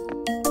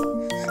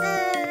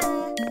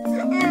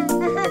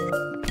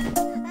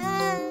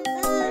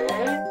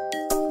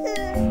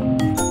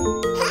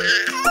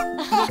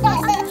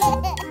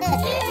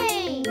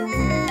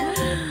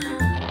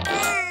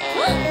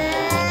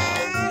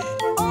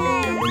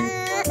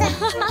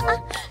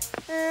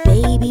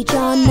 Baby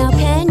John, now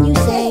can you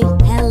say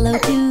hello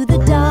to the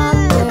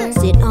doctor?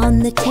 Sit on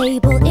the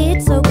table,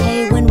 it's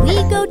okay when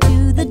we go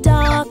to the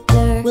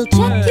doctor. We'll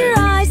check your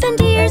eyes and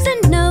ears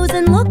and nose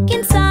and look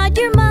inside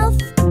your mouth.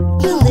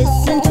 We'll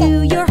listen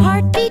to your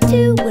heartbeat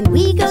too when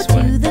we go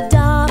to the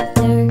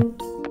doctor.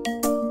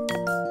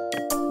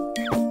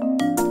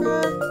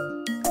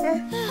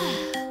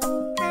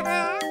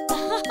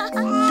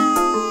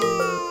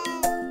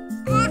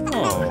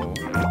 Oh.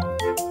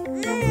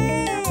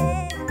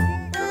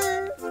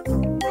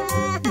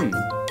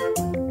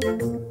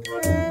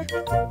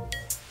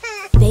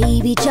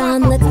 Baby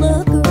John, let's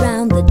look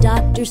around. The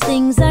doctor's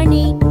things are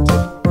neat.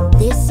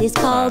 This is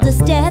called a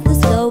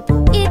stethoscope.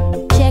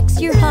 It checks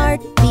your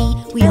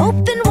heartbeat. We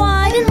open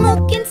wide and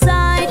look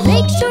inside.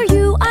 Make sure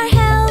you are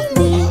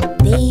healthy.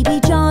 Baby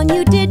John,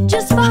 you did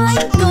just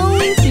fine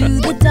going to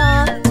the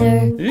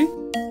doctor. Eh?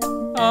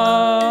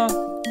 Aha!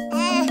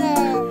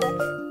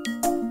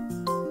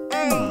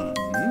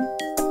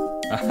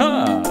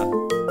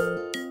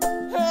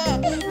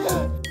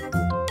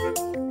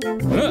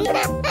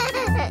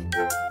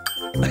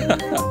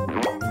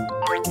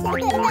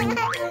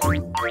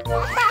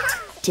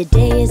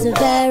 Today is a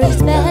very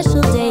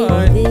special day.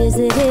 We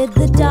visited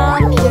the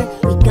doctor.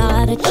 We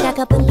got a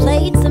checkup and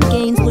played some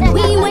games when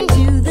we went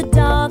to the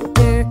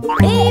doctor.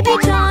 Baby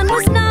John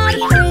was not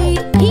afraid.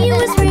 He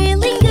was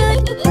really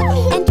good.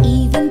 And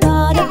even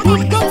got a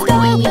big old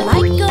toy. We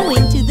like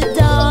going to the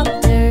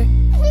doctor.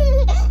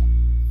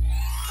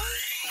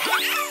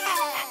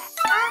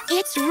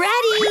 It's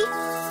ready.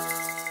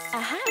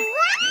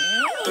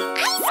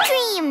 Ice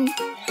cream!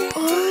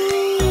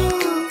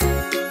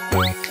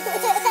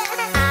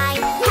 I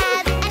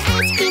have an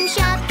ice cream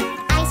shop,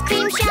 ice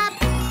cream shop,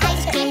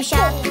 ice cream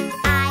shop.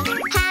 I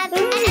have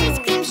an ice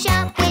cream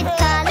shop with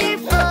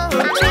colorful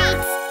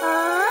treats.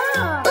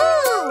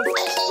 Ooh!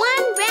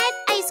 One red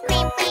ice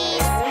cream,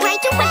 please.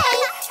 Right away!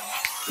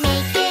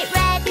 Make it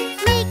red,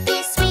 make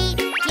it sweet.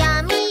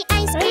 Yummy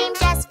ice cream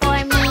just for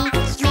me.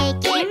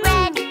 Make it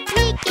red,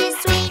 make it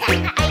sweet.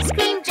 Ice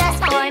cream just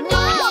for me.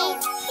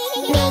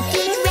 Make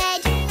it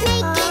red,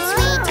 make it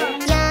sweet.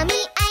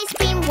 Yummy ice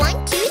cream,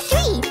 1, 2,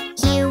 3.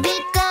 Here we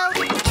go,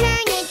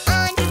 turn it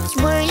on.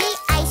 Swirly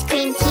ice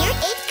cream, here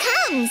it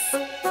comes.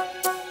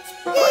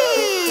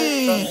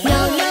 No,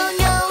 no,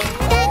 no,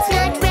 that's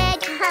not red.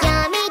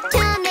 Yummy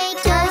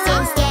tomatoes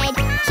instead.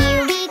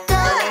 Here we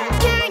go,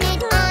 turn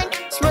it on.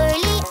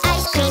 Swirly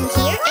ice cream,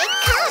 here it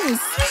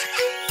comes.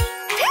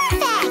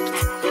 Perfect!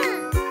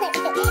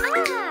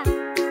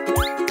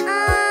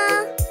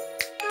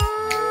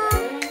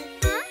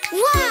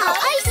 Wow,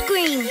 ice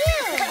cream!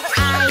 I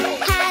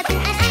have an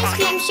ice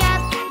cream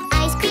shop,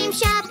 ice cream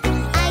shop,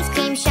 ice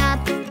cream shop.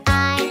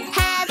 I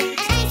have an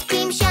ice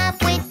cream shop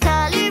with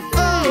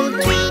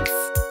colorful treats.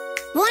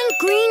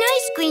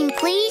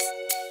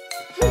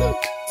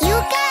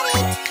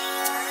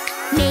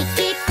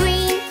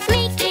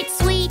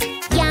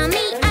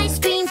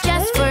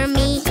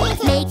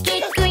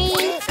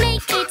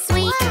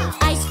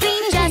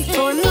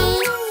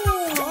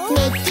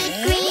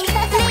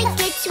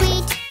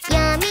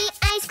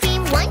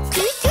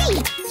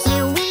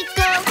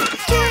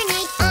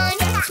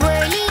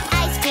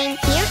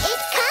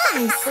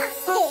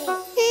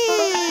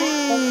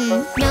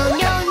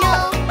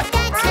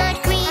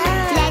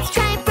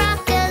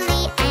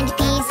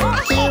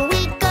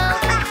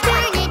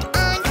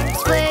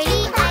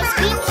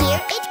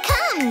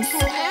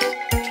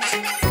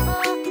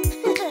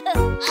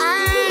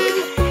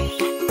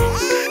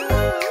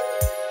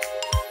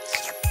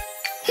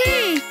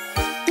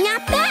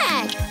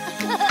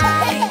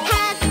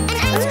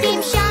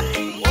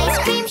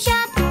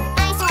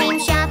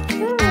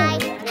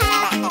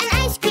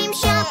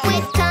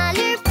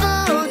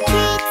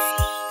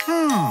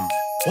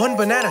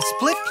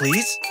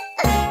 please.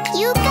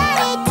 You got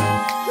it!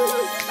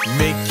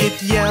 Make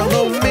it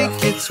yellow,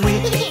 make it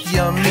sweet.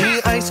 Yummy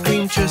ice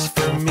cream just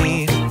for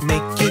me.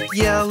 Make it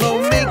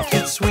yellow, make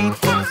it sweet.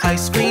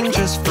 Ice cream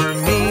just for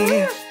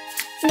me.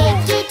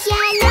 Make it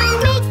yellow,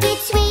 make it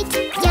sweet.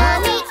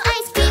 Yummy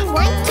ice cream,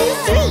 1, 2,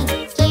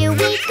 3. Here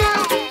we go,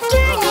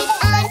 turn it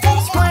on.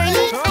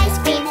 Swirly ice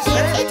cream,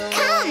 here it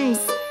comes.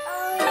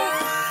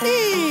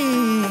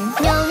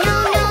 No, no,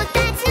 no,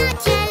 that's not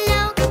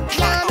yellow.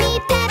 Yummy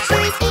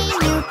peppers, in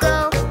you go.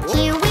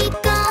 Here we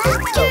go,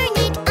 turn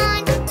it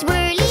on.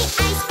 Swirly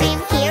ice cream,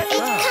 here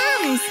it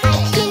comes. I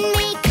can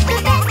make the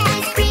best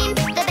ice cream,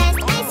 the best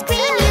ice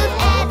cream you've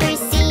ever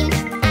seen.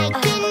 I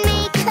can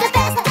make the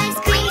best ice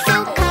cream, so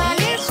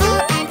colorful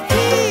and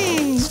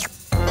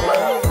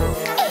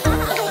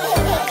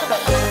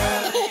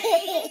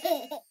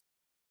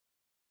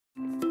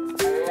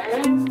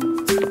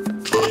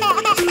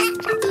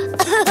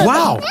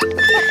Wow!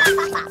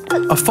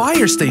 A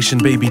fire station,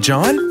 Baby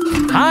John.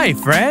 Hi,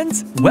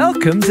 friends.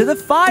 Welcome to the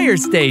fire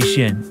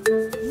station.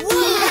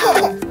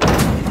 Wow!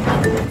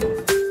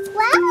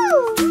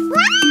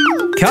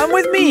 Come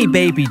with me,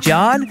 Baby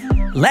John.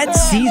 Let's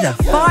see the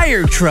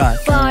fire truck.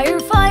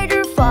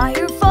 Firefighter,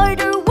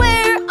 firefighter,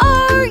 where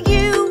are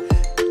you?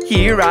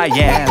 Here I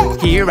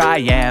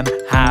am.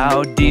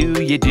 How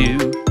do you do?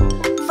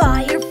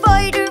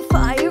 Firefighter,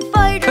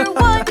 firefighter,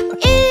 what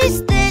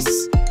is this?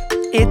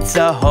 It's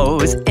a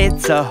hose,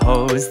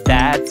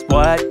 that's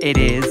what it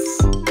is.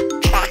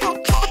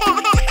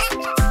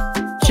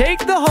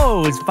 Shake the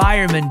hose,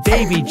 Fireman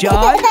Baby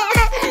John.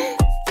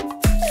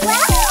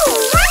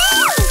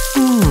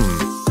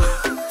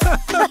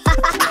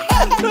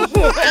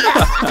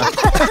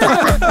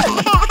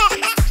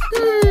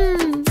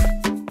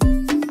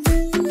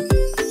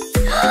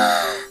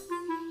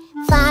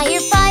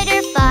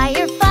 Firefighter,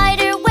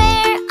 firefighter,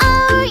 where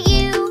are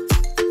you?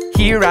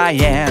 Here I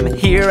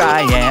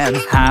am.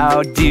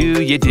 How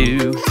do you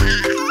do?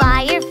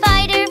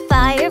 Firefighter,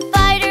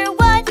 firefighter,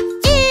 what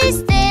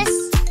is this?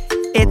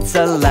 It's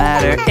a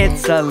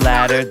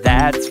ladder,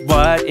 that's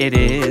what it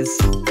is.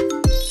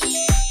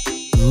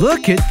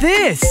 Look at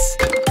this!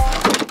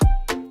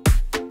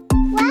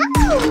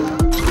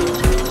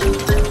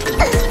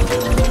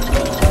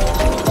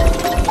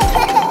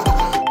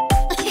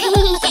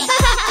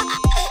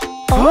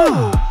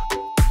 Oh!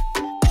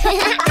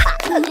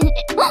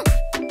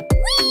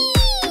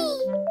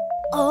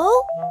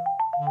 Oh?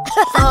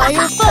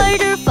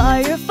 Firefighter,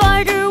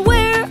 firefighter,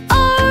 where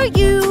are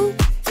you?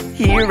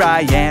 Here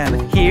I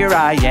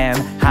am.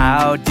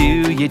 How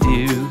do you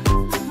do?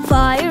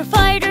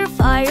 Firefighter,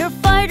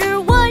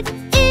 firefighter, what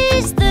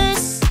is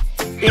this?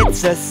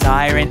 It's a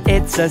siren,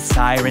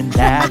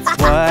 that's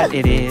what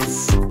it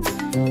is.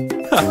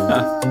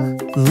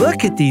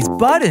 Look at these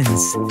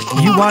buttons.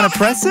 You want to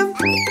press them?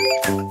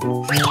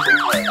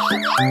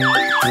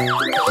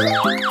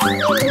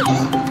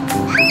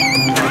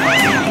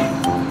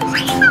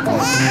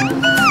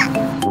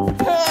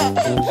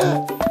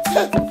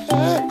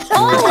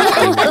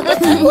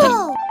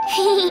 Whoa!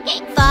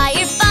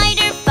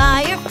 Firefighter,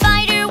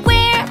 firefighter,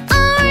 where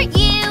are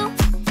you?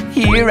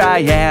 Here I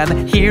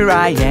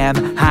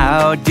am.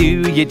 How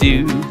do you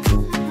do?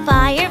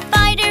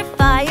 Firefighter,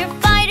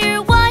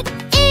 firefighter, what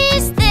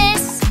is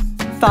this?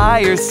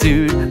 Fire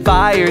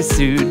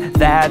suit,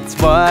 that's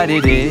what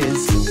it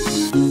is.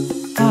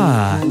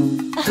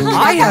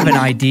 I have an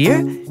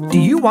idea. Do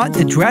you want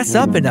to dress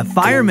up in a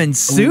fireman's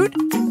suit?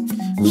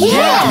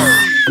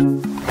 Yes!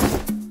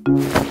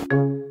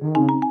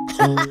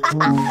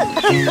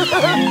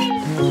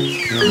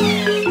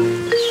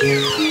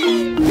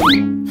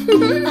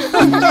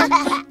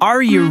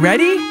 Are you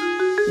ready?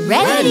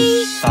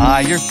 Ready!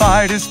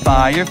 Firefighters,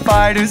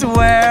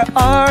 where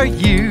are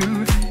you?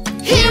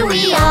 Here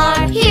we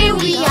are,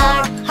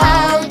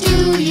 how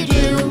do you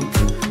do?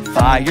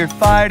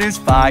 Firefighters,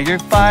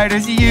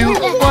 you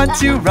want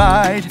to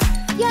ride?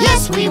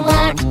 Yes we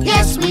want,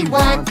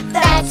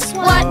 that's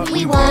what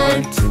we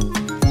want.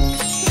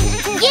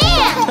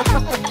 Yeah!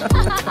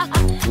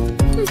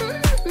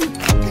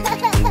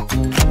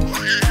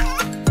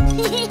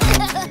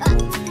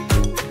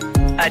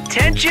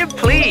 Attention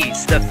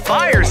please, the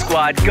fire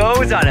squad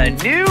goes on a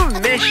new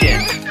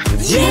mission.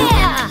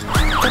 Yeah!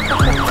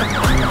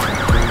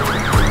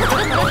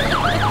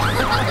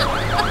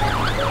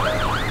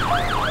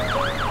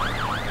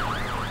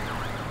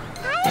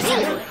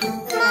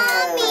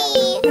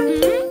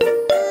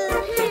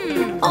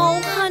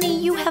 Oh, honey,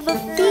 you have a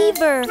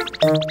fever.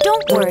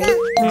 Don't worry,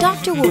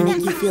 doctor will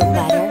make you feel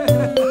better.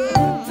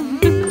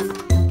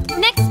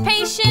 Next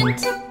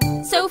patient,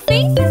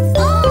 Sophie.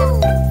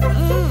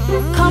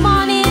 Come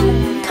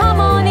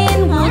on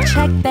in, we'll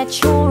check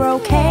that you're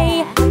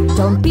okay.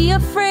 Don't be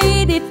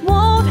afraid, it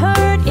won't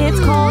hurt, it's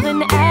called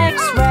an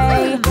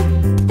X-ray.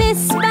 This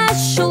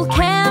special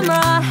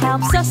camera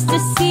helps us to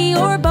see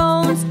your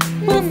bones.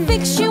 We'll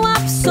fix you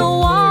up so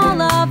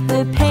all of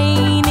the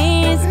pain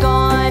is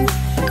gone.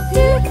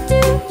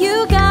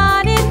 You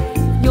got it,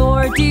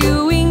 you're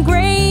doing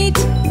great.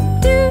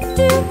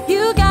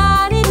 You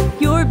got it,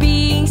 you're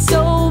being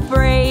so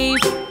brave.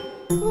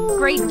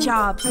 Great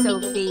job,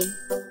 Sophie.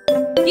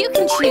 You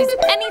can choose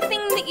anything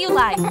that you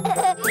like.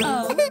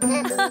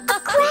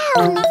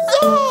 Crown!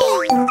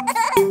 Yay!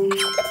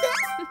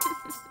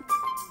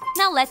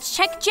 Now let's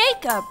check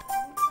Jacob.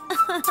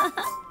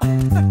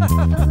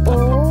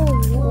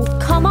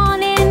 Come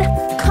on in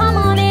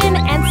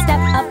and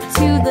step up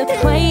to the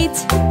plate.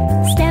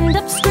 Stand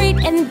up straight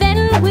and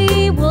then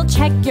we will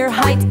check your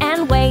height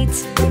and weight.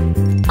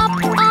 Up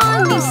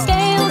on these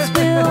scales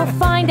we'll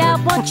find out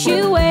what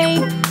you weigh.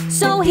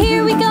 So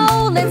here we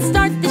go, let's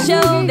start the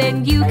show,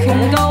 then you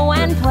can go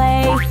and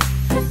play.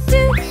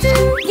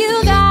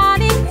 You got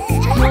it,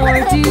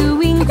 you're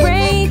doing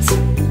great.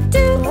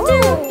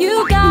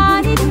 You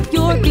got it,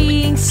 you're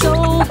being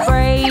so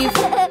brave.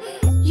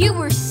 You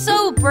were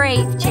so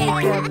brave,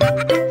 Jacob.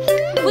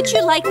 Would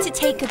you like to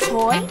take a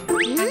toy?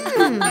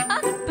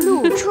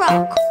 New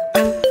truck.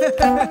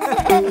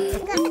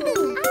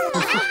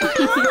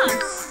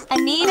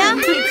 Anita,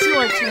 it's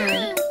your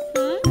turn.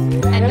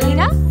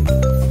 Anita?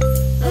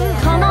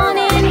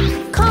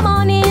 Come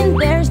on in,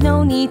 there's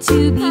no need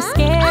to be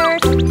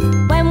scared.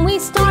 When we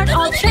start,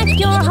 I'll check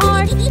your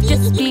heart,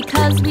 just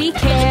because we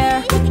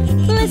care.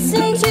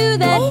 Listen to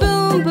that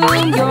boom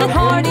boom, your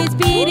heart is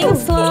beating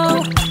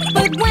slow.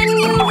 But when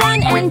you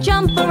run and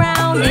jump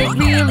around, it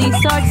really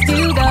starts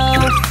to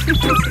go.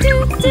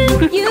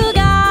 You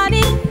got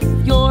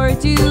it, you're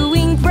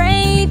doing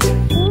great.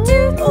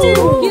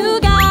 You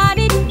got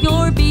it,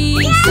 you're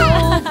being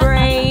so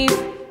brave.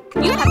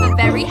 You have a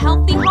very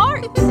healthy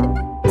heart.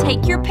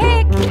 Take your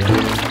pick.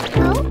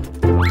 Oh,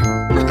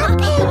 a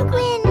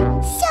penguin!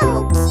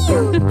 So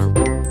cute!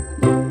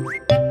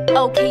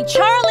 Okay,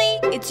 Charlie,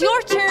 it's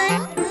your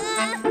turn.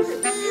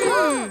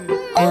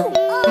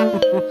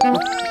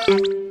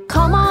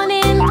 Come on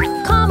in,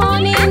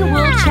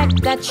 we'll check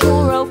that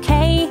you're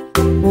okay.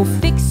 We'll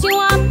fix you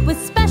up with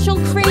special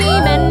cream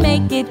and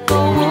make it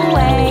go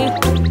away.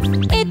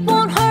 It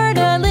won't hurt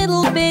a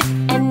little bit,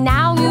 and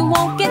now you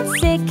won't get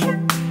sick.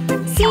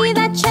 See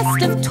that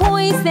chest of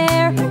toys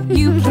there?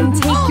 You can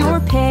take your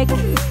pick.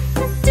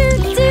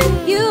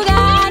 You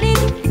got it,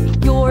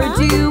 you're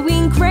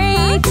doing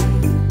great.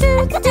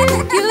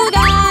 You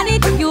got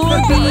it,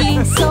 you're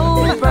being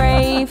so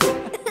brave.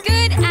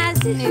 Good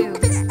as new.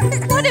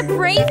 What a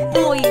brave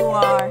boy you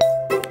are.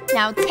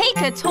 Now take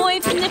a toy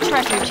from the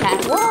treasure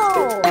chest.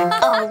 Whoa!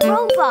 A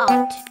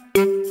robot!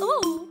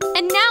 Ooh.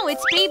 And now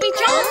it's Baby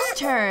John's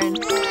turn.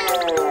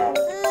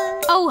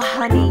 Oh,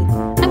 honey,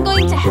 I'm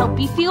going to help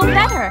you feel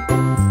better.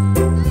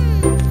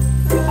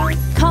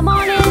 Come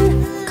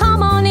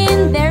on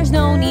in, there's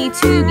no need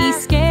to be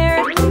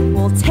scared.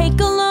 We'll take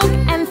a look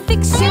and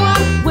fix you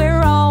up,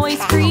 we're always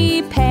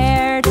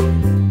prepared.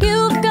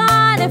 You've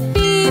got a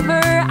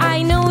fever,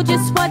 I know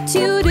just what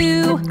to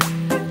do.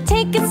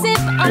 Take a sip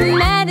of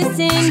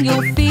medicine,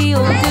 you'll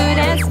feel good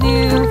as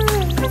new.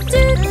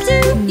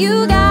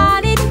 You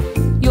got it,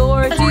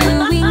 you're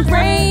doing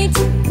great.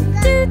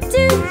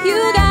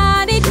 You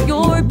got it,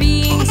 you're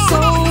being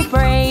so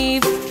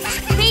brave.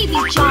 Baby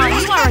John,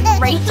 you are a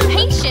great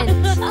patient.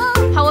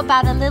 How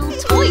about a little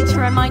toy to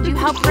remind you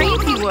how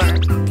brave you were?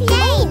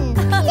 Plane!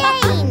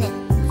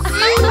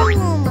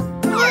 Zoom!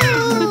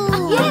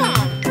 Yeah.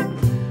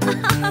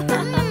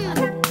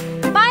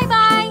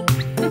 Bye-bye.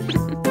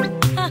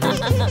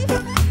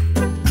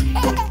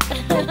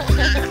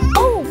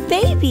 Oh,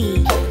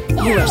 baby!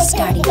 You are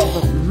starting to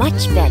look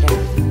much better.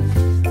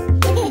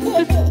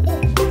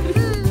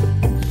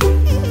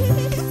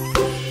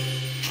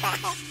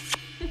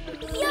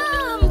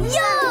 Yum!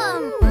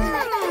 Yum!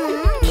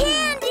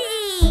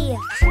 Candy!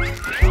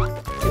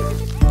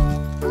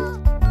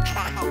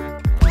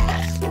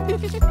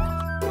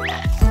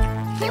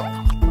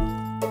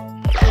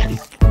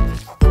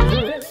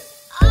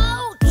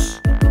 Ouch!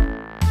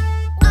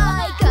 I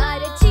got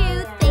a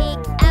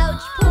toothache,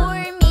 ouch,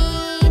 poor me.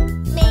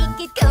 Make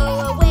it go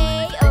away,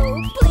 oh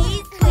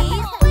please,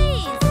 please,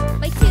 please.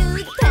 My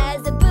tooth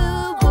has a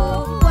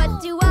boo-boo, what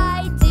do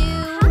I do?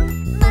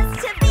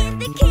 Must have been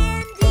the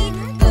candy,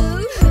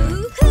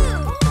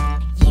 boo-hoo-hoo.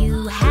 You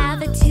have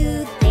a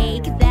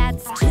toothache,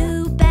 that's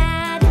too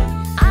bad.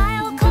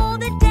 I'll call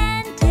the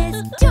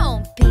dentist,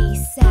 don't be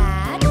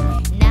sad.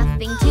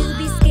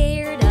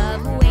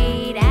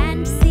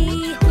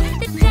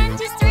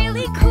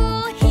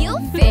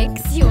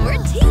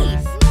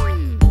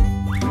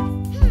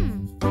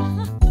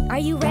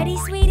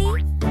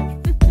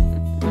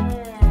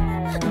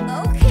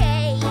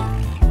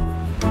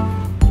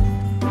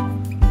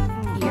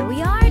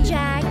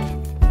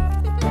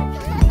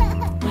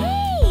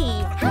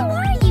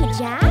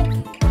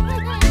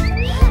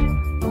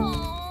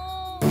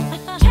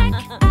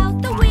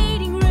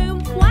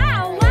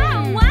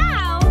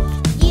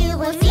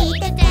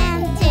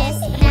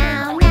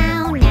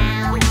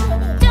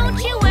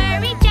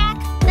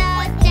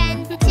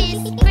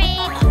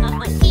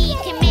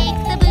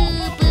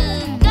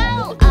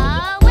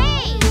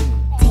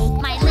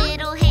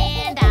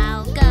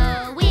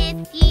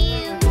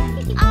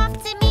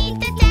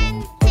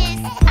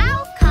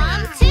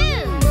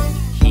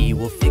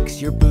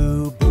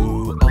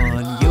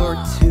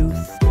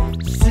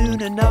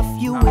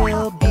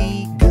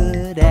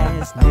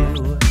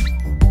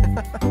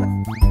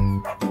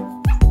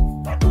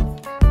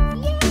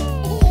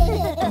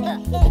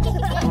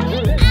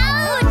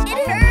 Ouch!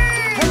 It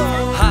hurts!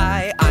 Hello.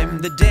 Hi,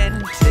 I'm the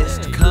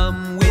dentist.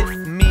 Come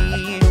with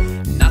me.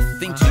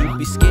 Nothing to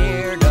be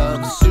scared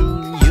of.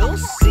 Soon you'll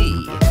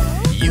see.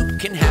 You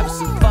can have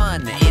some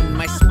fun in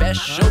my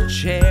special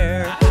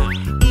chair.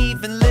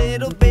 Even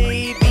little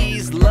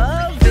babies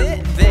love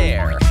it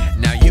there.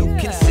 Now you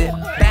can sit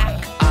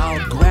back. I'll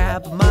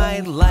grab my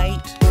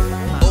light.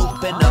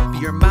 Open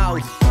up your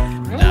mouth,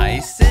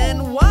 nice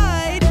and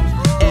wide.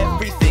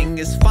 Everything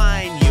is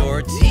fine.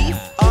 Your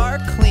teeth are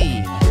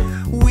clean.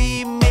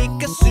 We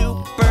make a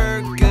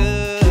super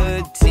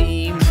good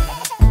team.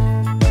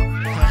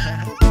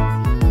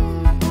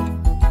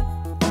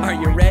 Are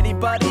you ready,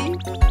 buddy?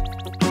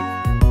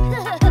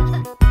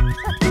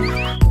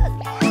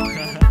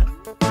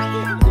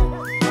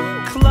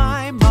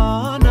 Climb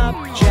on up,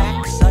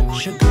 Jack,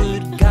 such a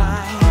good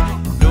guy.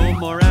 No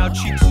more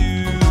ouchie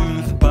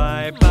tooth,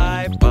 bye,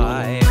 bye,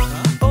 bye.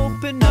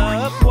 Open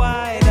up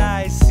wide,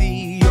 I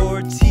see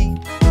your teeth.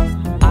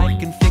 I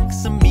can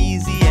fix them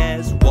easy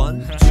as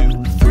 1,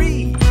 2,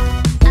 3.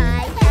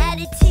 I had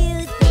a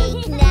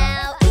toothache,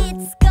 now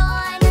it's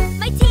gone.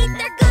 My teeth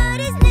are good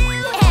as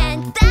new,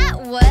 and that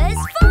was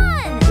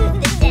fun.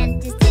 The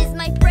dentist is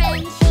my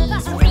friend,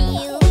 he's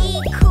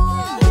really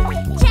cool.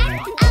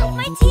 Check out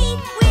my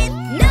teeth with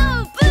no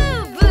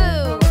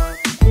boo-boo.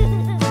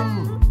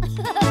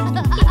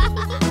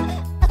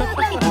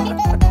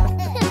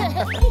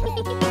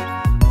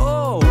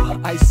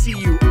 Oh, I see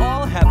you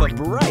all have a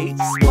bright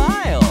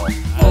smile.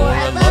 For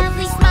a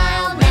lovely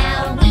smile,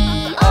 now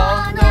we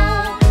all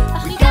know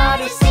we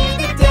gotta see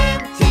the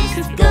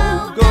dentist.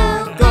 Go, go,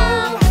 go.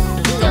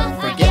 Don't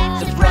forget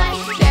to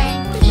brush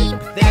and keep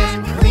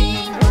them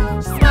clean.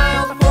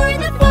 Smile for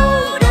the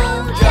photo,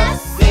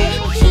 just say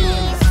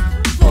cheese.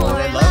 For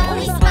a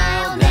lovely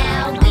smile,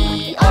 now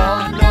we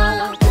all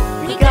know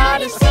we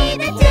gotta see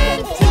the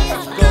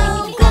dentist. Go,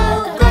 go,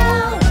 go.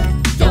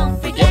 Don't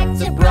forget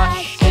to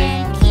brush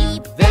and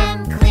keep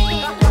them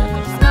clean.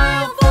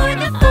 Smile for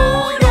the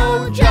photo,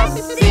 just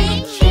say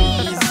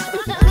cheese.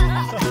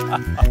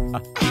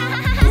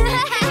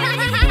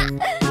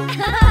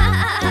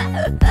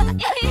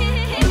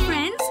 Hey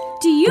friends,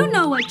 do you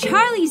know what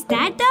Charlie's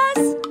dad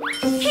does?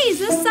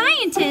 He's a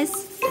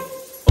scientist.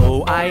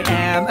 Oh, I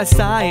am a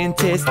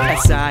scientist, a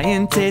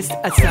scientist,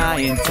 a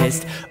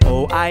scientist.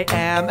 Oh, I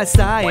am a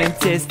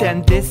scientist,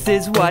 and this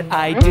is what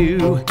I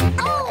do.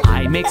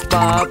 I mix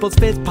bubbles,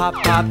 fizz pop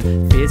pop,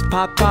 fizz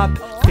pop pop,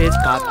 fizz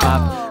pop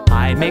pop.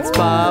 I mix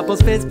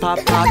bubbles, fizz pop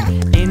pop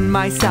in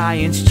my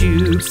science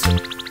tubes.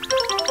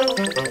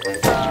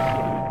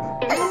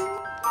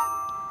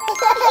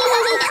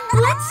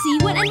 Let's see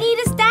what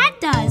Anita's dad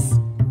does.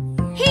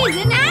 He's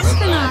an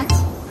astronaut.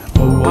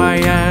 Oh, I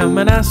am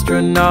an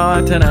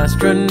astronaut, an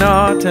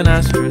astronaut, an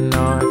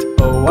astronaut.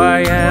 Oh,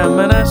 I am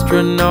an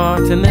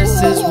astronaut, and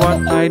this is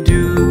what I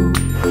do.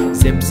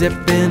 Zip,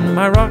 zip in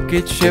my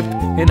rocket ship,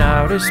 in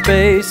outer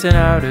space, in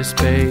outer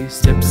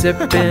space. Zip,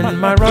 zip in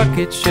my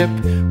rocket ship,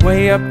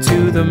 way up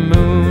to the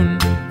moon.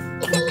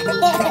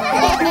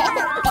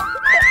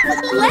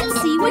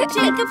 Let's see what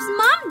Jacob's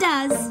mom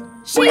does.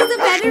 She's a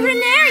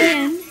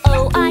veterinarian.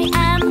 Oh, I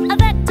am a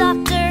vet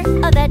doctor,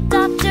 a vet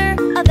doctor,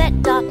 a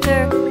vet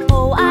doctor.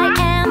 Oh, I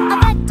am a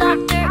vet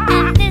doctor,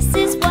 and this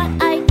is what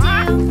I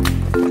do.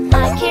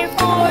 I care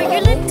for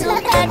your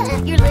little pet,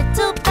 your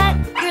little pet,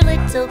 your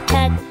little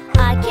pet.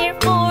 I care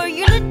for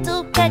your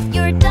little pet,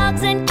 your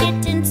dogs and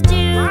kittens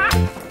too.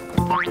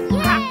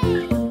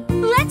 Yay!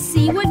 Let's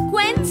see what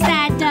Gwen's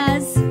dad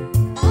does.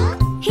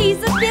 He's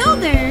a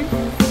builder.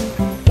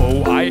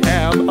 Oh, I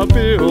am a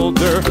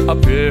builder, a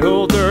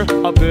builder,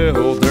 a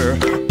builder.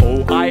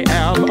 Oh, I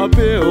am a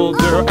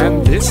builder,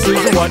 and this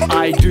is what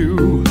I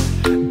do.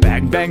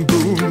 Bang, bang,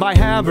 boom, my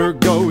hammer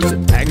goes.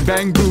 Bang,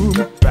 bang, boom,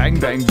 bang,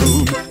 bang,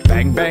 boom.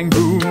 Bang, bang,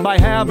 boom, my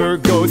hammer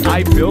goes.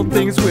 I build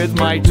things with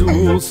my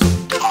tools.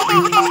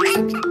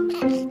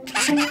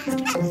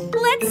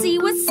 Let's see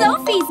what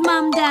Sophie's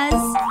mom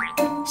does.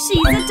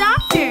 She's a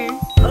doctor.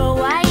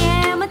 Oh, I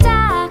am a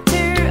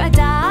doctor, a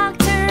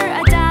doctor,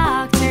 a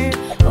doctor.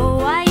 Oh,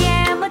 I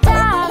am a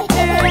doctor,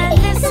 and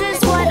this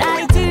is what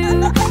I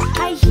do.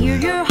 I hear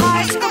your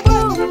hearts go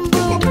boom,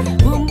 boom,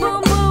 boom, boom,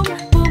 boom,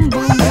 boom,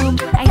 boom, boom.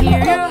 I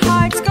hear your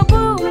hearts go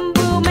boom,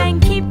 boom,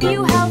 and keep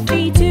you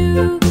healthy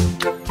too.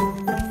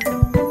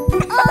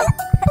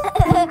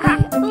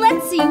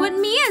 Let's see what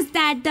Mia's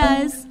dad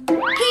does.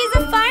 He's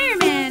a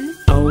fireman.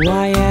 Oh,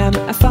 I am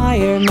a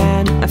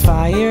fireman, a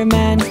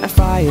fireman, a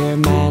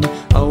fireman.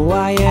 Oh,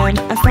 I am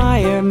a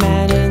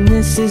fireman, and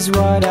this is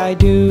what I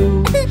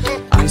do.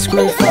 I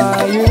squirt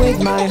fire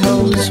with my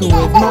hose,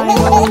 with my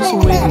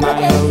hose, with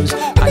my hose.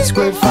 I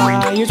squirt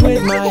fires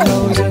with my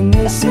hose, and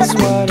this is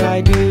what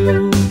I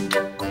do.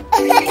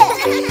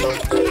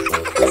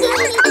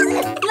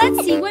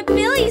 Let's see what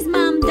Billy's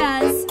mom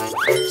does.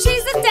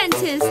 She's a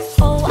dentist.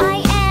 Oh,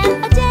 I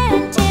am a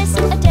dentist,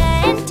 a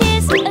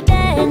dentist, a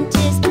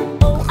dentist.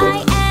 Oh,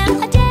 I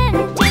am a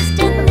dentist,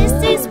 and this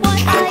is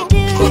what I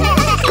do.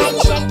 I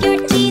check your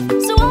teeth,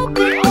 so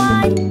open wide.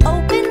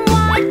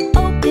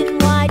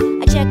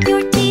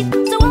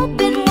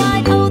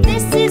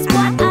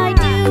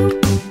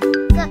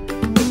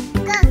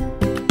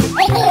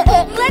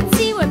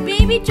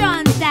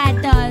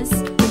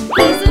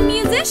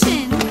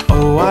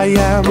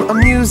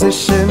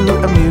 musician,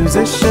 a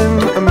musician,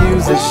 a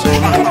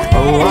musician.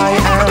 Oh, I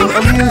am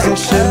a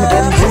musician,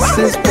 and this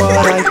is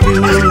what I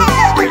do.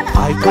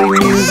 I play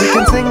music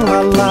and sing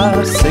la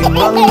la, sing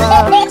la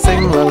la,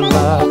 sing la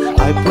la.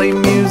 I play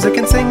music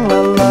and sing la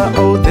la,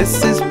 oh,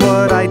 this is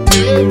what I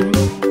do.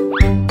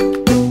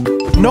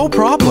 No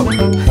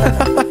problem.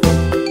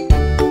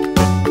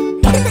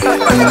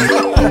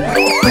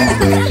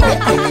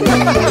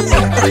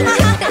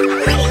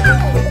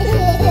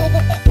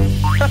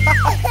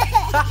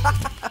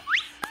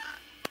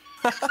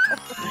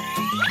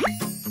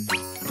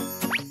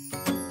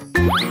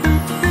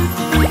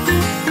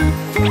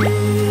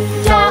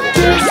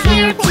 Doctor's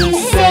here to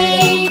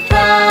save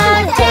the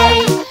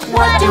day.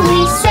 What do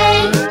we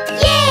say?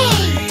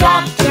 Yay!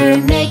 Doctor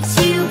makes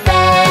you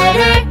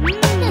better.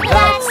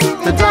 That's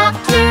the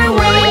doctor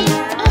way.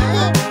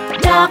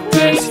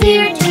 Doctor's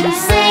here to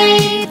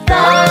save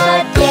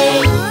the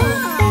day.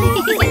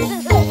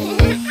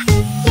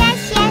 Yes,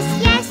 yes,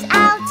 yes,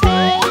 I'll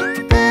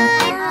take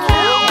good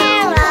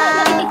care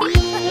of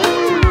you.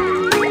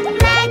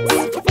 Let's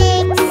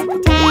fix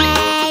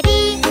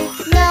Teddy,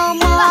 no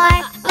more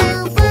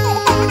boo-boo.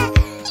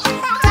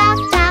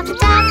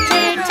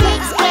 Doctor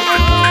takes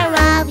care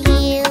of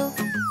you.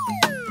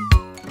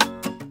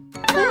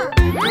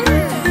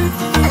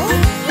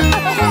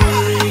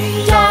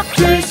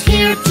 Doctor's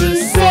here to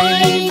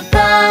save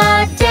the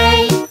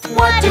day.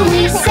 What do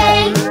we say?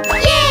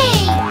 Yay!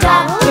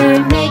 Doctor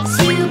makes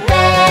you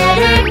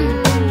better.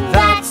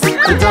 That's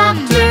the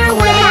doctor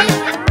way.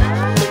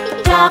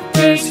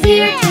 Doctor's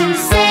here to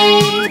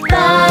save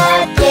the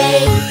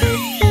day.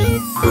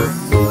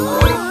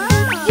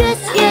 Yes,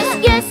 yes,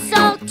 yes,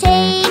 I'll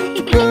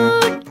take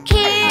good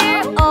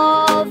care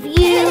of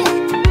you.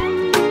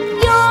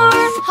 Your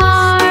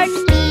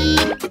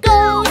heartbeat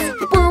goes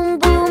boom,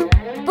 boom,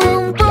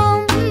 boom,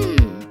 boom.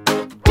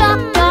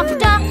 Doctor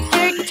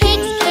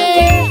takes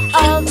care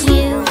of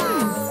you.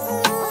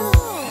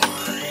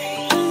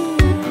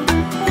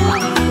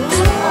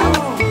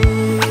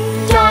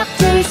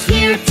 Doctor's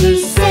here to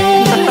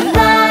save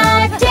the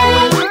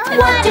day.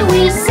 What do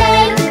we say?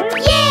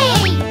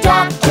 Yay!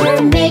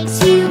 Doctor makes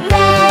you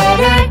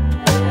better.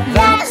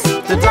 That's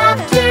the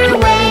doctor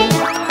way.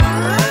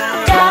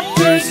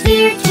 Doctor's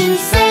here to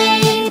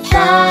save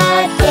the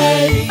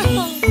day.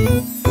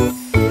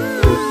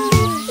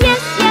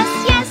 Yes, yes,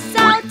 yes,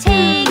 I'll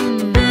take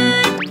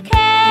good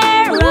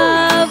care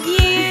of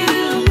you.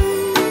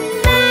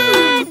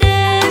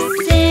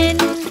 Medicine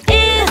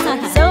is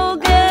so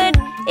good,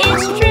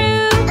 it's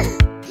true.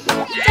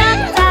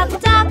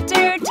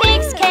 Doctor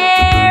takes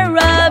care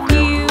of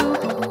you.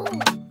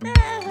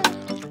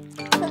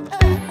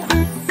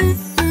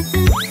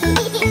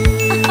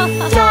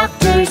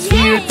 Doctor's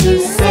here to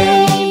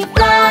save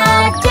the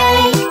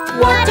day.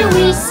 What do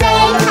we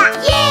say?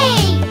 Yay!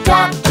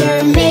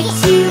 Doctor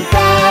makes you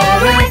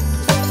better.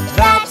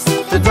 That's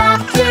the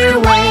doctor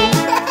way.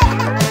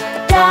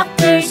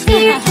 Doctor's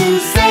here to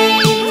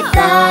save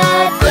the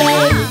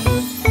day.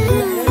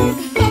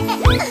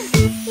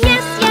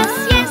 Yes, yes,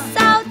 yes,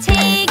 I'll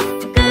take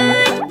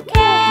good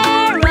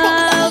care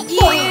of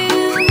you.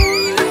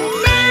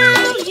 Now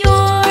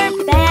you're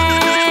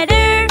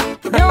better,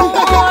 no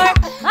more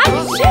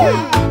achoo.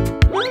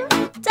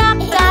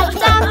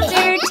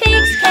 Doctor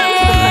takes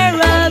care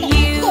of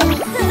you.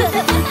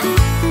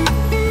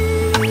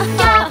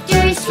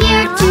 Doctor's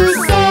here to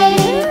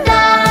save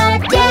the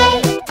day.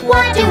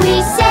 What do we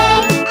say?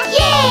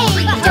 Yay!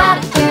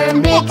 Doctor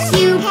makes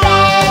you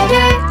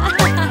better.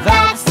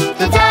 That's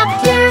the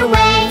doctor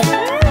way.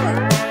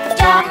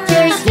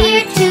 Doctor's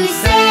here to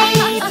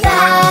save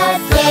the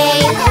day.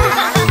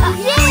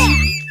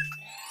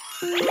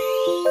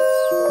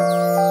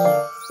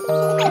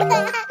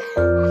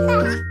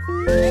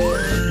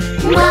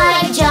 My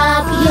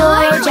job,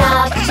 your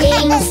job,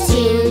 things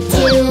to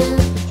do.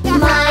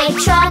 My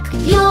truck,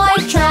 your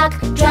truck,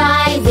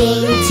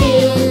 driving to.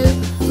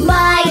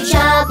 My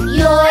job,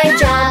 your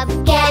job,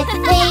 get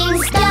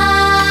things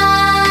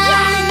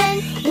done.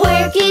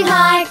 Working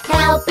hard,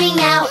 helping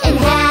out, and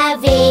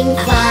having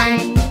fun.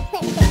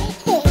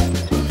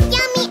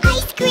 Yummy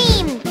ice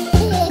cream.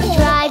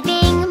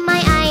 Driving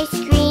my ice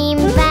cream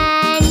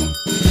van.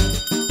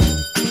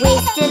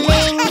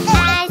 Whistling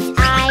as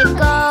I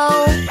go.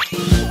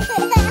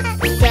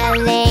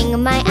 Selling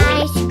my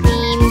ice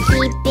cream,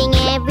 keeping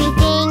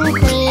everything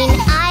clean.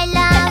 I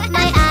love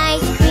my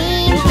ice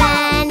cream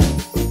van.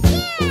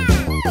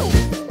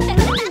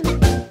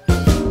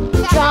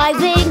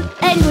 Driving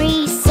and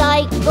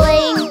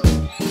recycling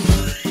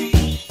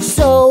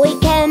so it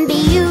can be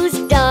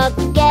used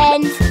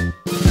again.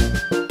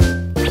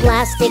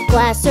 Plastic,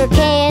 glass, or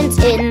cans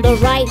in the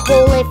right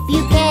hole if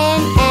you can,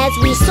 as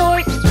we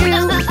sort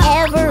through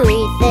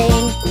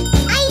everything.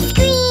 Ice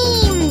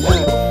cream!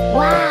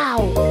 Wow!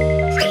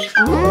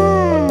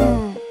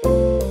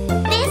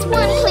 This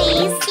one,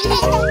 please.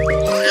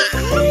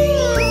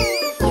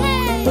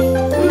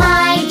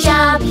 My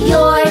job,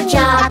 your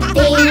job,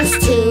 things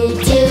to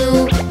do.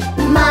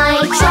 My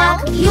truck,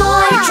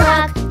 your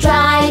truck,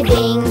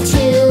 driving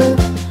to.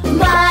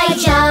 My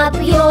job,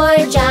 your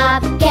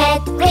job,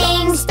 get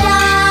things done.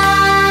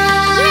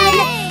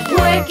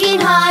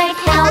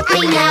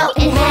 Going out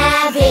and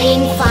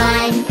having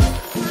fun.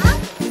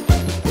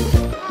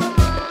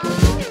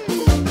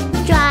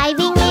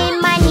 Driving in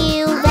my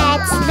new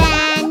Let's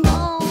van.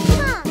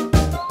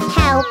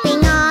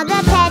 Helping all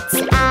the pets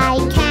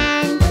I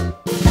can.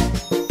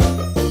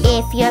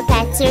 If your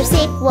pets are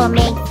sick, we'll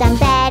make them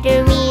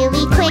better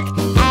really quick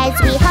as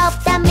we help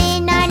them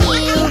in our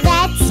new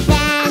Let's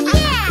van.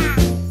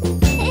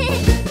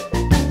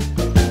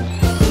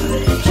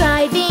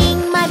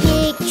 Driving my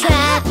big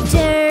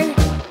tractor.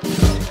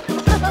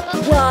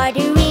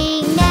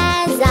 Watering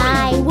as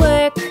I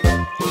work.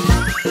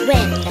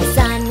 When the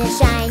sun is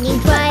shining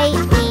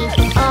brightly,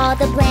 all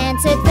the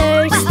plants are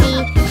thirsty.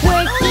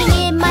 Working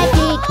in my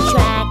big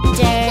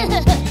tractor.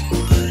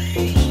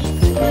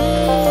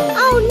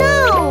 Oh no!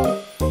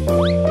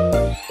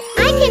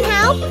 I can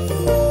help!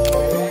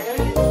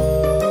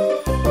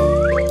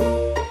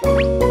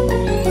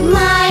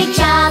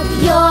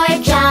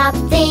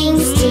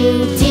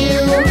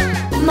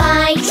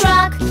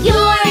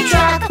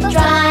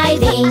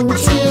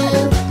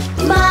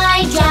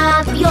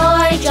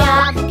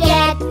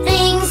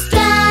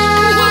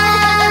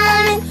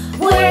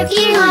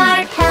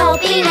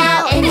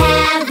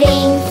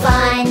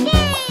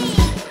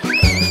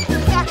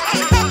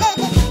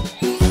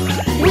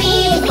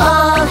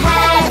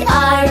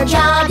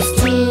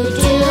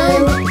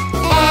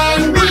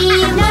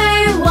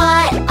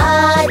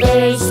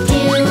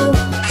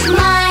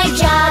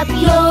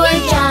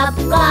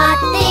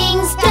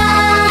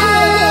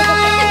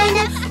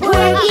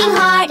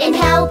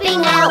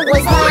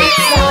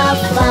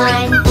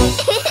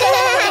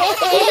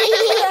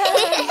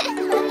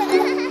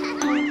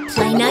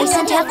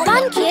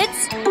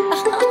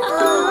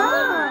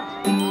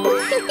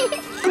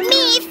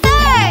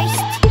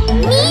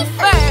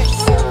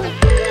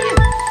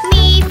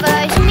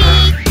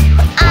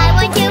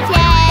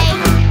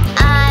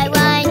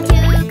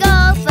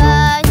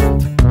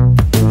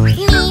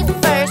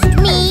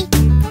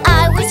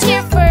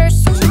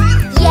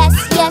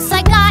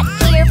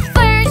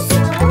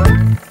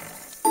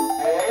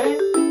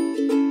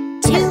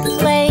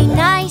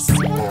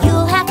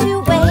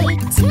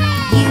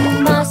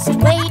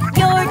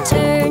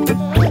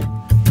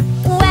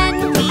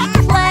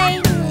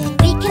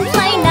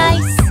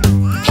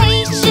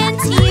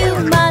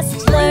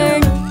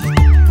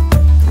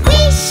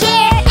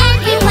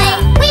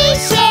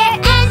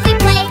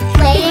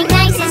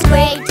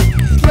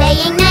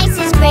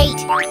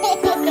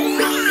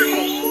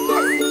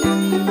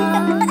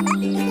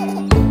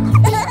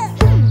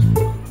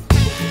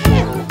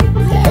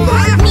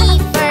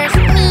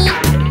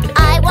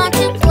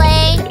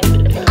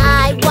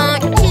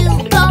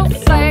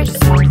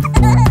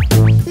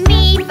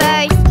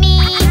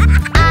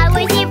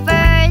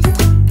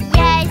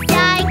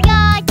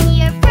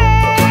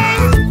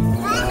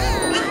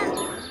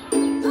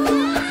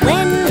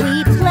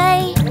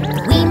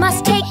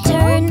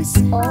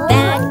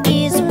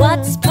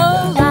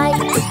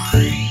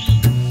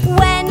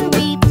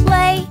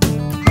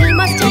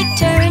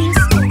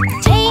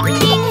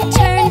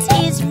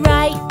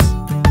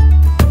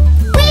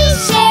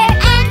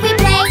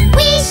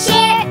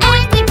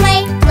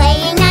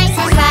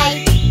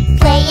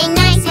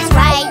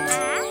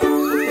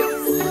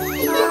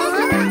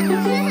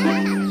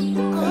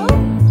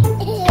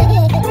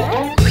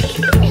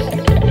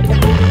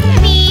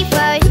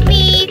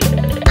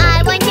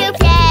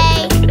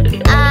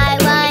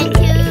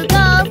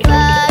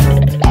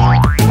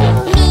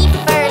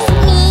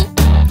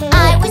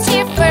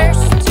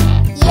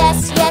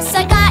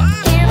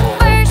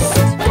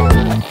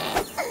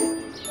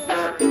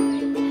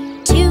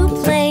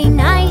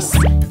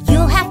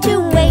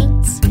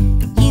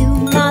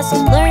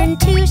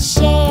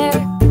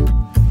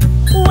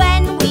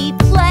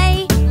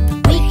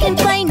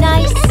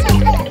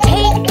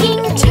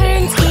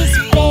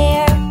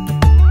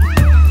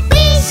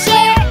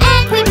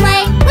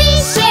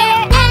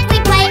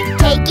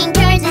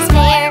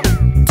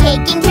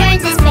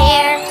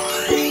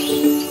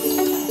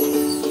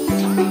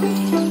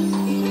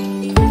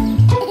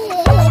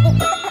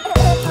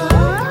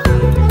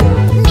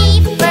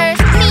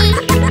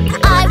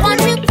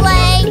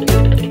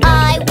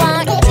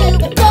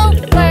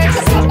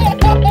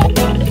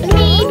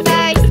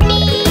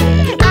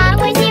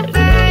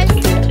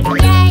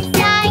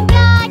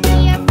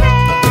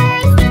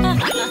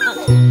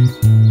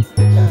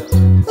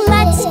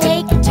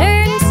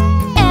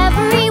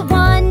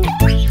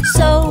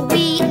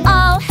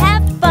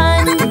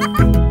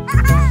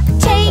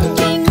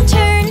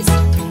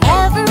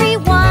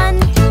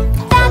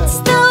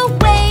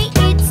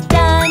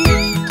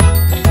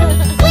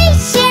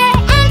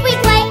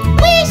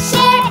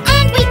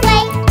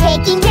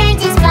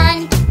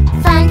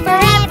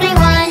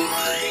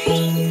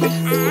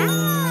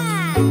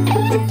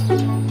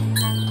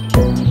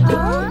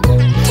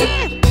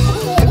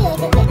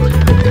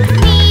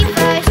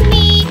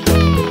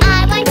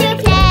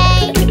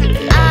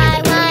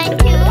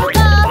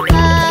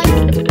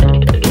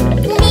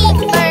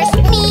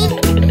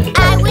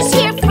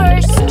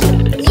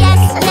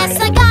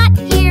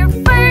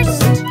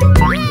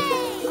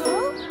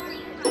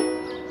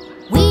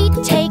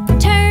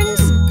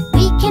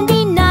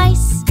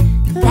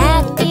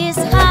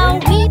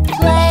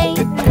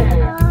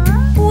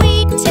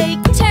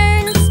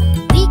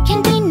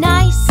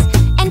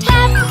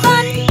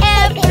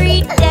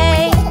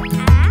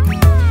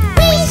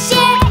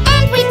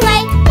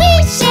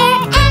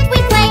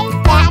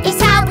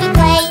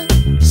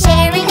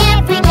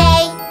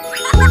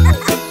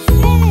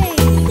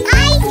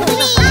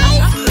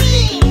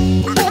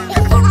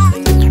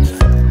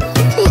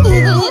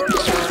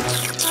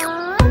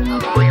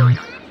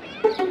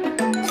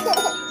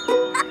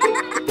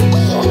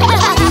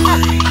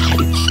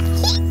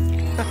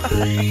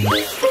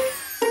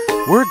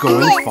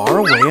 far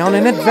away on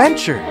an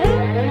adventure.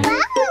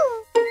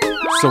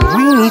 So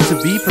we need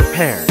to be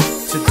prepared.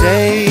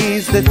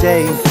 Today's the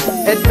day,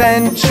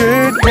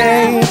 adventure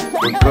day.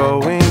 We're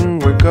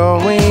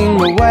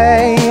going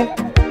away.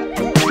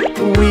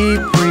 We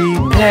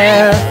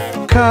prepare,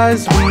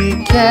 'cause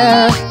we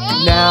care.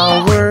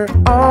 Now we're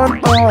on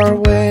our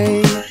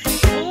way.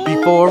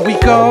 Before we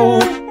go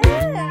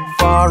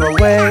far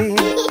away,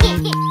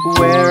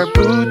 wear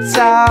boots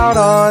out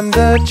on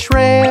the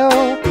trail.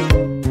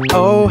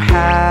 Oh,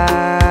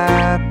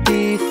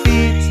 happy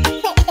feet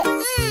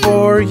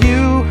for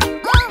you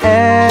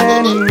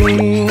and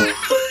me.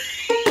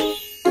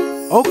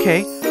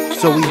 Okay,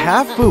 so we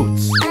have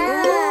boots.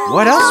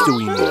 What else do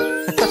we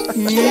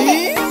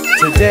need?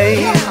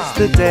 Today's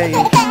the day,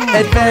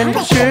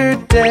 adventure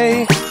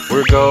day.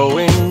 We're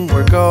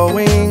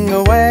going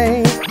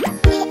away.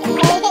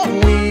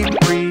 We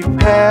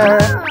prepare,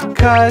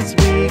 'cause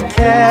we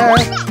care.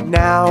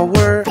 Now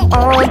we're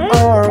on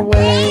our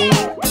way.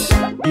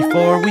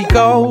 Before we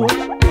go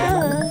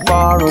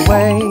far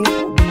away,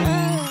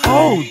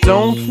 oh,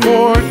 don't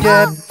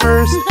forget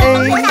first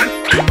aid.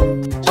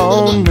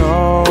 Oh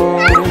no,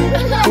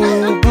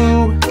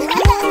 boo-boo,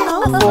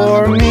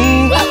 for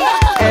me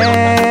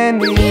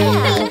and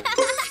you.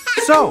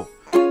 So,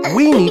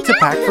 we need to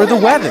pack for the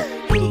weather.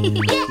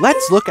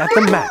 Let's look at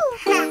the map.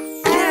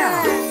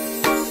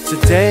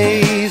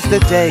 Today's the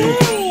day,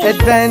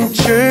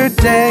 adventure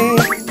day.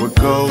 We're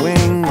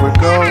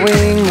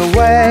going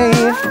away.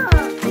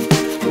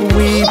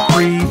 We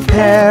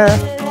prepare,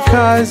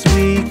 'cause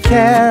we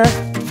care.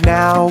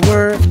 Now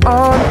we're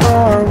on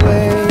our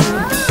way.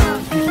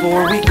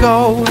 Before we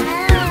go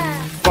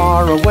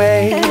far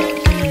away,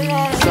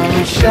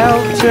 some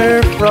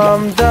shelter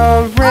from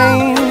the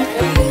rain.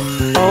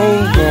 Oh,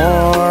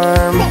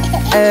 warm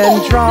and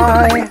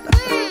dry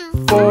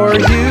for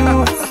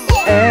you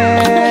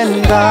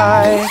and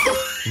I.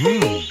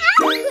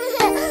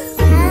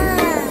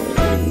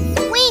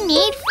 We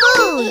need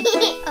food.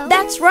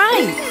 That's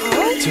right.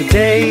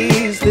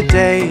 Today's the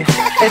day,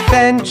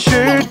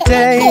 adventure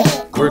day.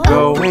 We're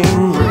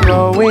going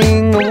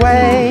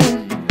away.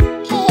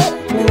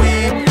 We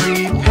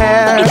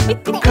prepare,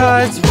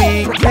 'cause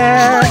we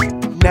care.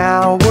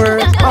 Now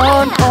we're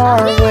on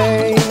our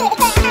way.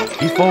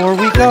 Before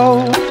we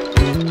go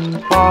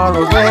far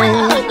away,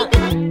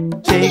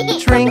 take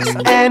drinks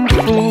and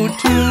food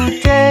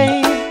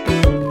today.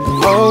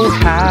 Oh,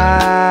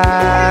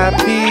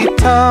 happy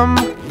tum,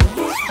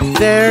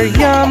 they're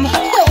yum,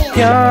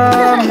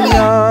 yum,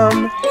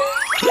 yum.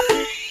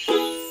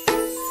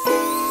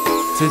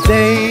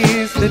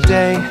 Today's the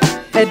day,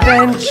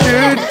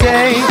 adventure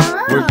day.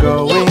 We're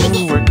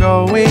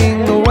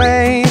going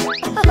away.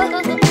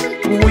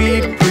 We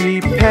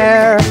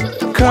prepare,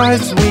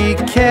 'cause we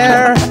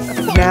care.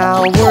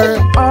 Now we're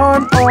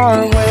on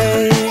our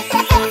way.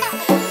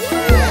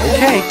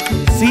 Okay,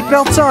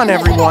 seatbelts on,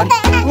 everyone.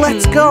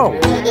 Let's go.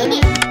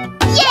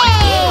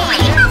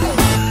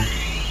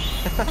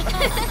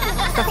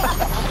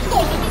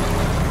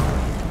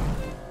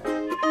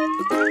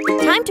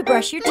 Time to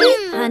brush your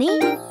teeth, honey.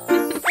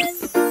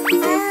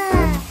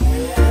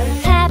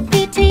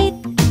 Happy teeth,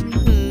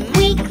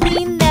 we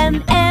clean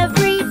them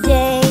every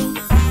day.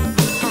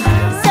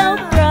 So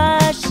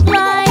brush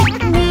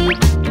like me.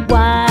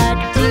 What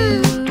do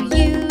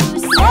you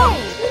say?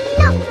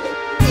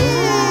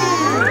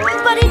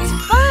 But it's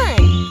fun.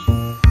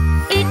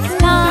 It's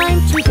time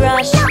to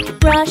brush,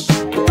 brush,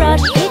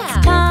 brush. It's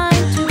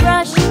time to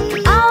brush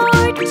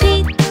our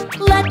teeth.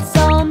 Let's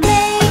all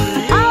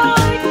make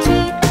our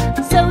teeth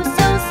so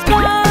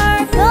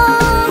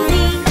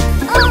sparkly.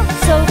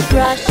 So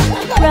brush,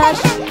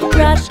 brush,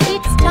 brush.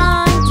 It's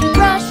time to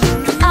brush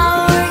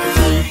our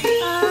teeth.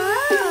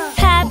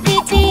 Happy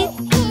teeth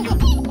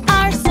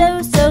are so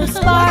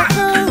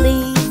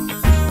sparkly.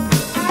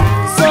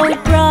 So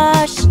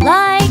brush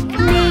like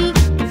me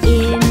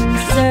in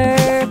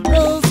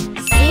circles.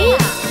 See?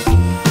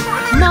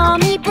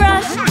 Mommy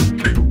brushed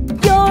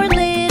your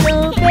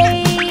little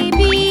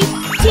baby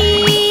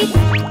teeth.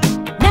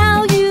 Now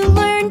you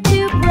learn to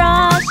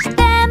brush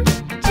them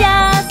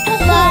just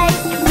like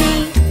me.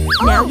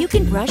 Now you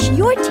can brush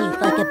your teeth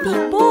like a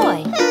big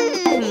boy.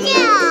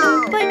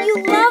 But you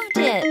loved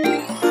it.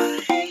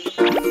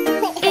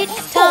 It's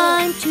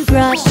time to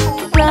brush,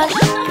 brush,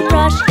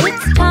 brush.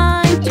 It's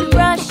time to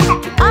brush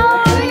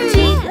our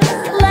teeth.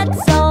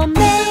 Let's all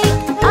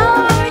make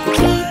our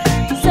teeth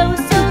so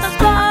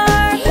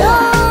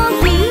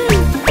sparkly.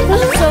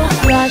 So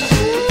brush,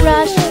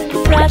 brush,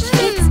 brush.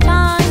 It's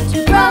time to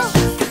brush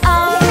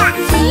our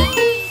teeth.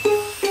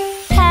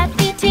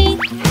 Happy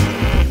teeth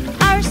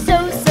are so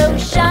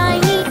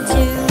shiny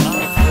too.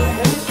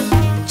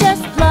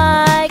 Just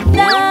like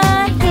the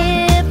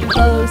hippo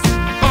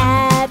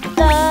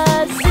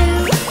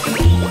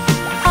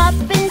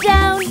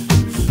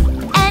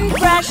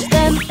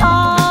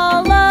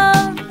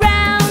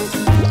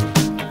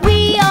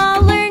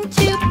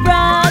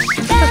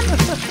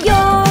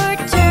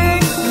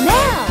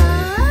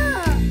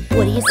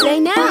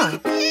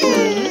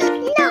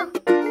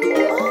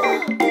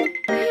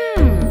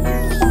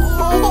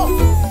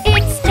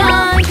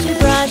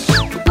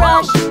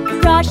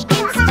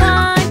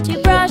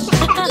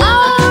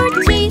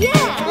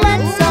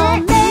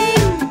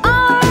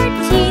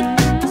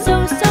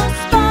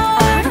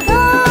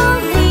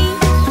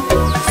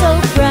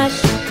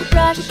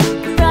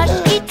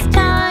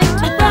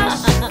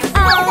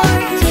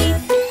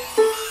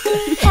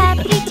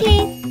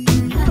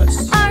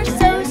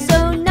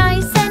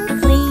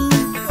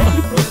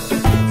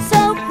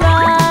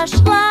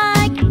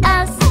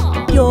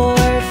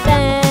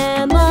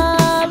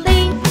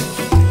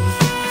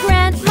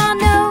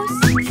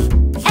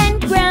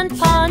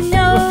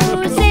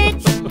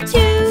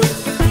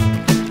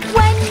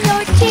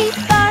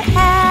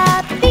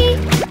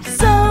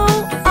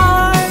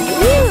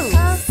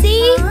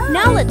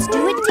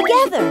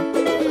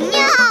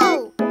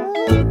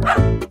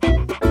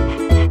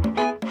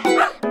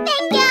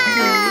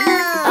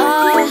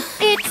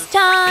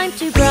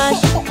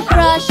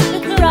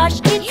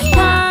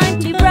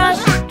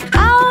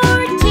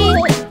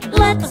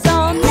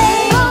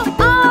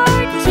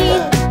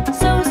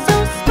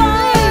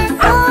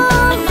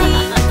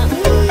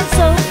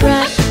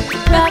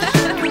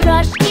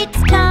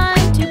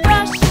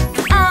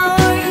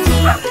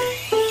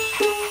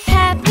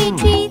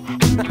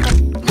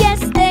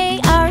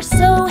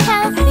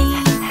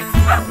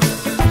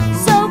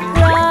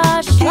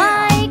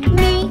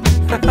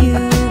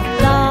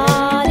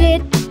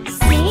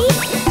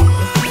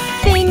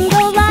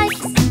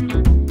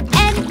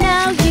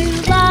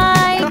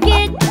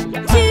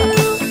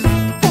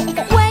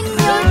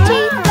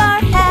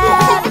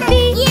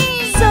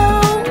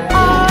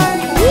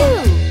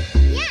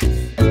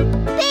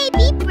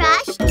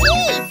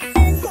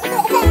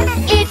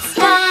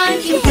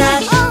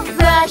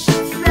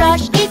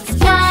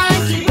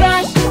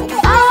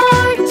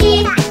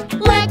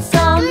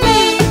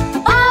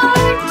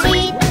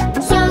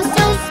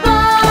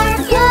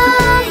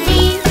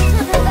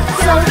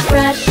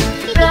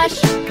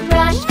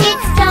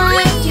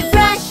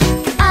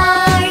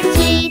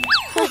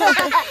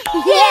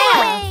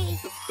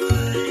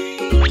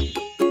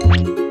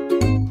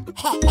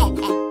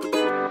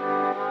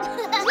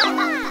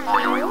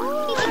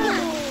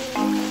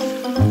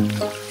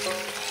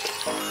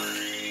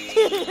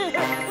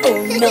Oh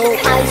no,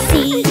 I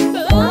see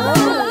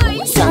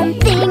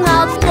something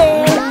up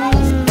there.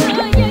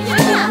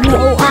 Oh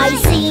no, I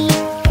see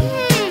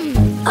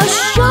a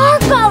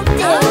shark out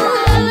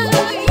there.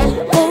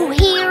 Oh,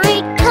 here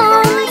it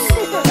comes,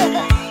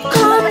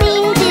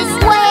 coming this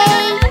way.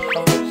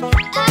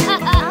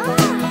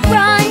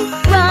 Run,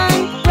 run,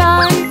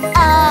 run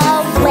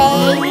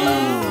away.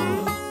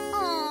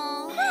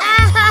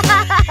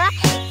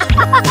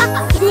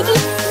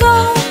 No,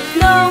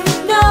 no,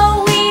 no,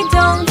 we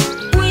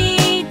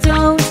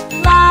don't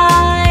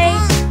lie.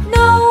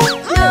 No,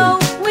 no,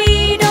 we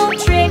don't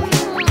trick,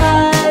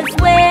 'cause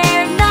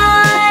we're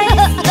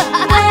nice.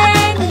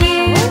 When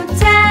you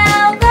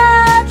tell the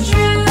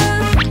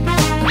truth,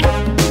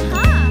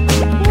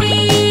 we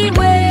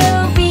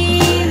will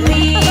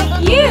believe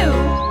you.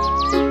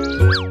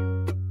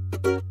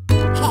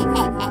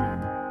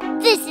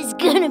 This is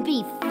gonna be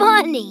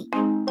funny.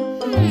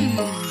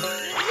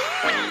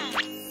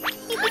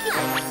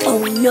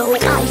 Oh no,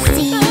 I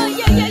see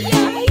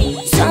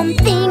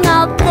something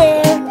up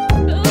there.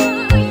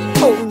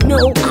 Oh no,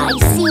 I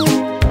see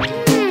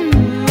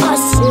a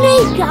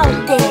snake out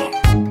there.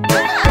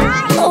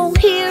 Oh,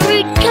 here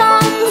it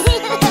comes,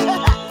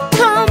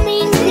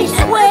 coming this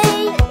way.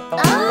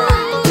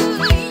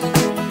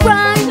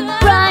 Run,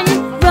 run,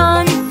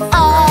 run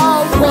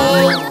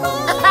away.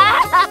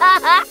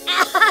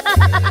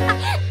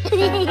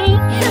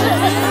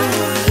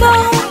 No,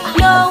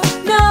 no,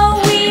 no,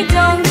 we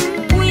don't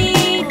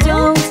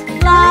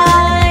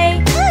lie.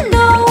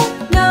 No,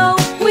 no,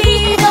 we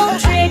don't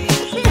trick,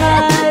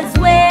 'cause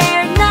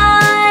we're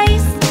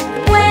nice.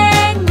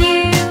 When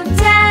you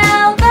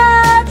tell the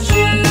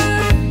truth,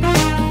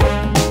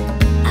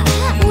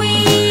 we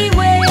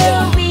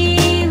will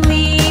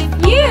believe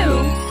you.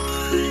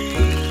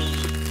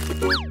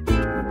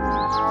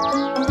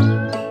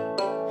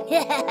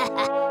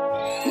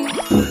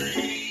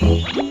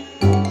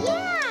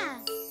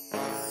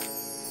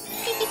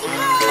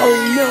 Oh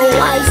no,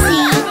 I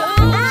see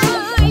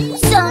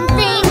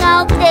something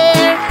out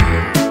there.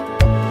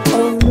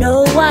 Oh no,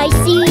 I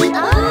see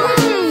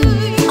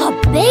a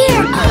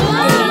bear out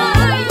there.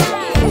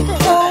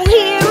 Oh,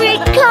 here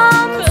it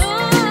comes,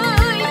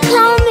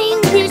 coming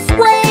this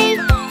way.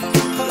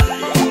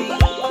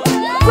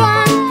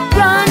 Run,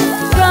 run,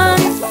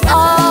 run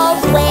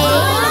away.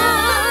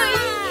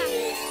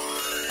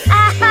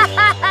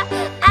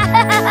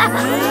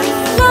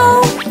 No,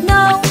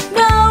 no,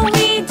 no,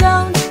 we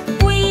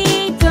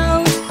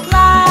don't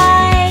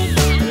lie.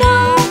 No,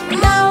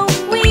 no,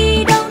 we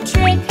don't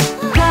trick,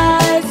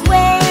 'cause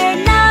we're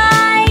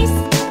nice.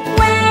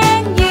 When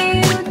you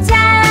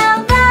tell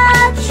the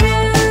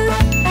truth,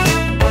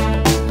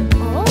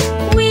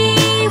 we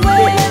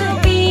will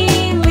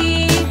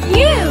believe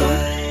you.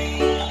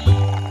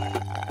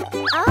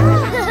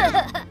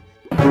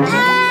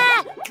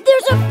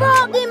 There's a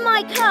frog in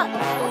my cup.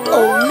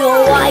 Oh no,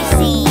 I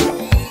see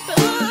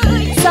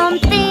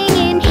something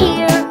in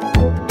here.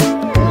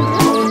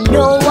 Oh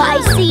no, I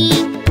see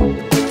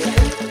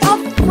a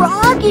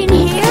frog in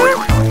here.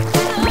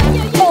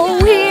 Oh,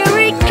 here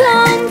it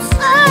comes,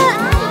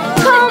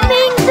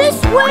 coming this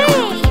way.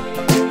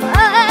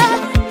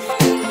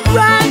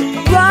 Run,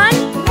 run,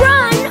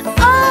 run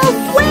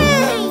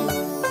away.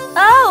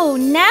 Oh,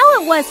 now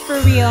it was for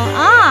real,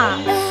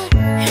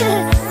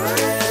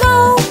 No,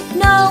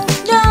 no,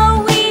 no,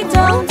 we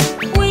don't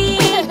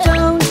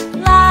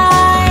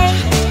lie.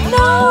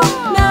 No,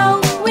 no,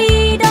 we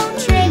don't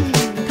trick,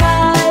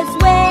 'cause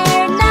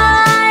we're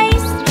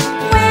nice.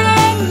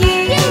 When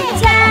you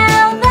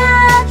tell the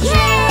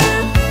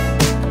truth,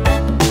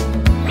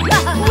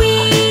 we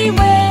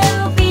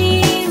will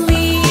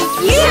believe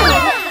you.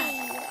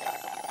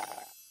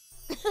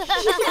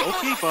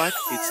 Okay, bud,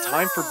 it's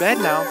time for bed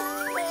now.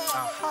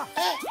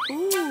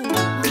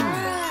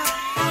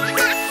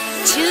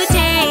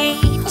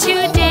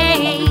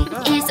 Today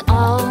is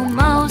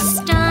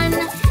almost done.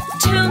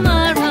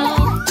 Tomorrow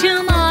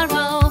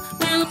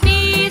will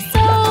be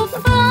so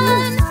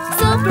fun.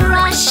 So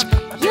brush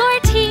your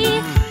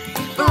teeth,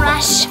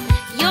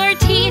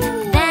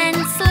 then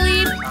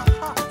sleep.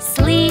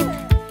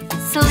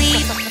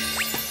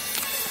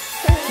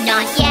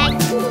 Not yet,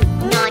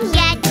 not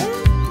yet,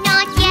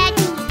 not yet,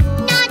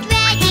 not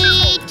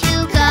ready to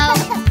go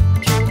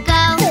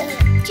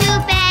to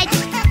bed.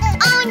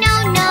 Oh no,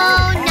 no,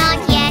 not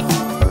yet,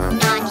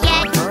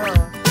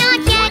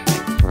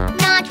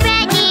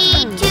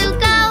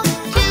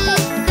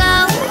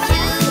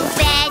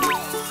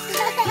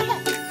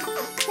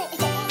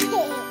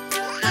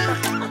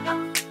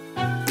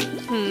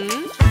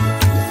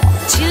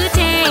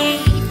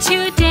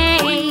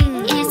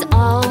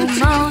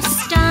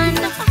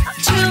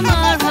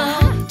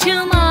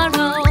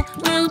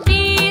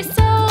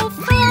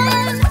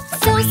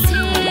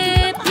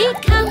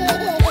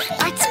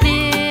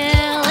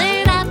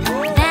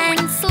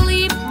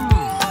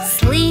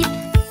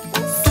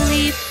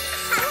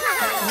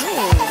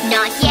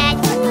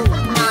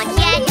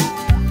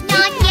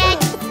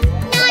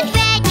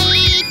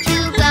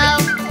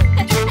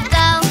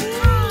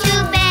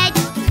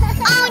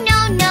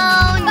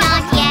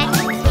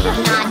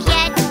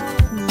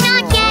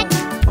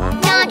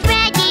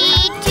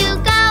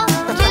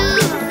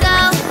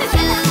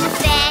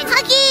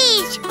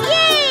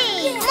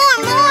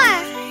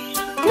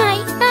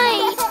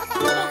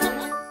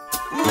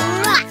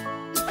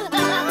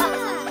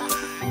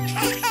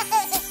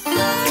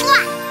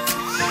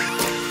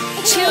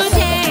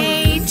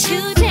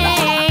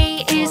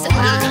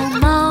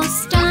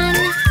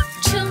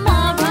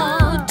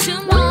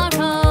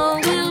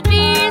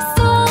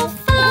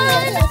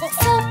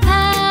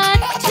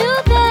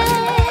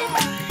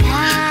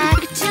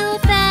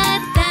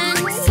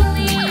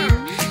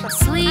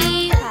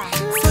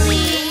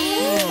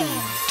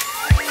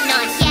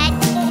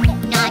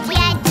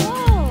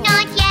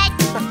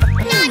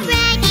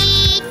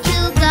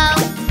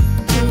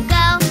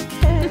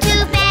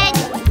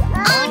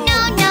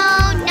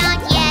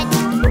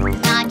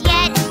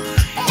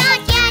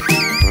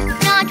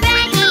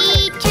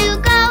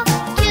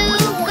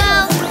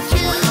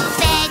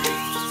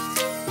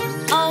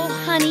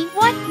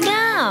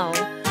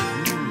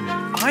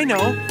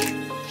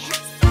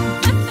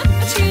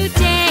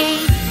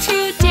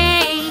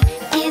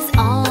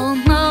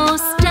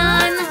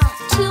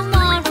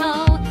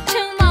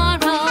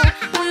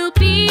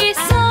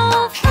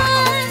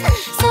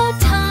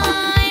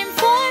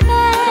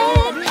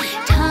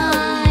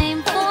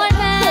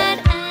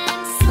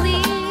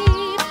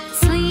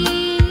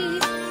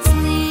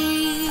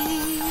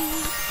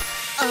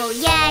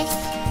 yes,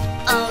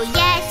 oh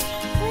yes,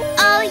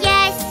 oh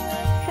yes.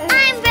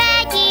 I'm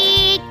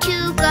ready to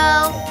go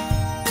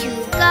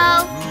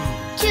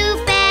to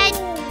bed.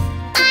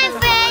 I'm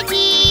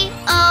ready,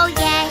 oh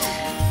yes,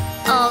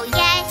 oh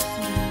yes,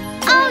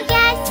 oh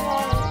yes.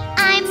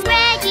 I'm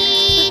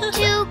ready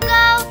to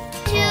go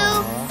to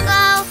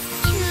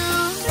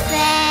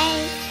bed.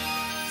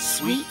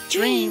 Sweet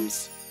dreams.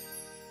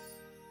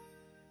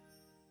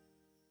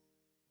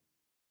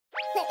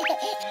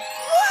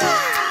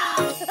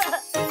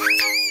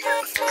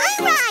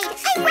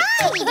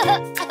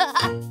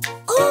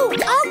 Oh,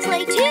 I'll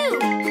play too.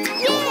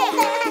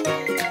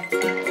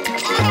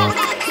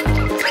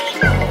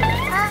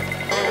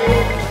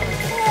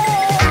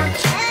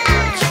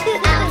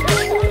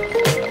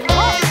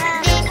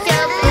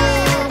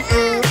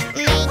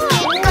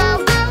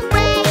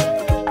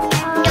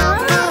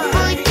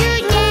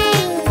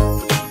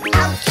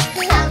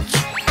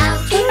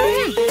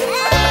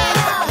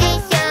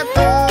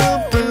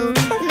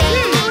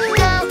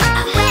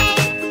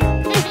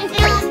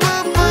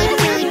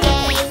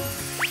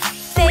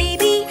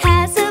 Baby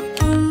has a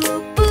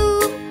boo-boo,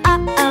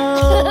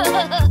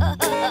 uh-oh.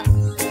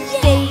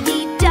 Baby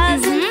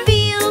doesn't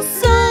feel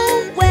so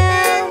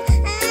well.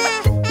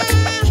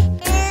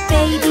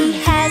 Baby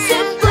has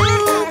a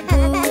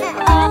boo-boo,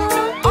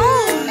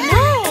 oh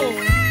no.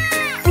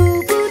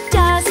 Boo-boo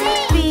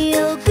doesn't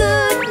feel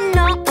good,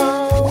 no.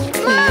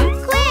 Mom,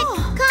 quick,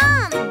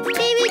 come.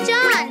 Baby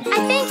John, I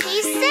think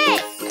he's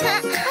sick.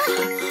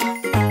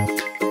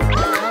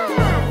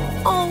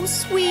 Oh,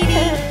 sweetie.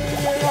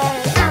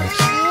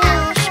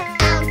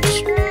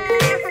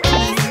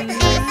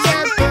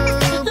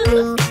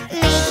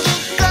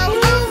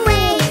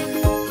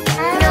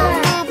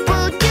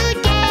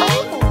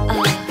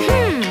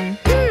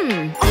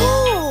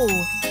 Oh,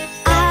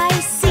 I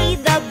see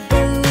the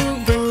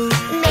boo-boo.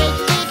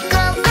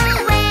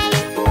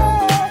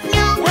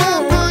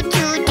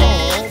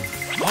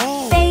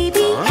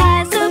 Baby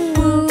has a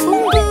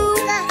boo-boo,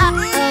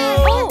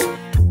 uh-oh.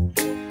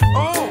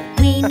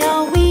 We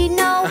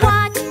know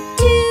what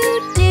to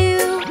do.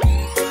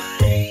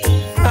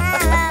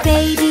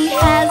 Baby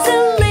has a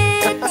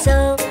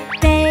little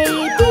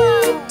baby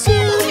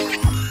too.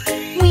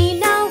 We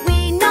know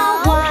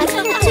what to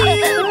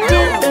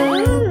do.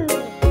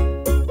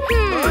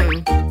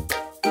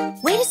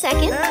 Wait a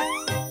second.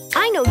 I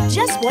know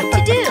just what to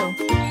do.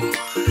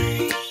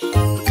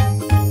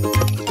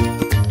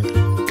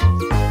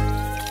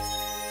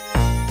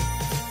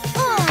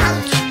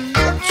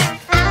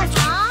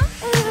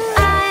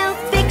 I'll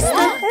fix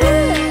the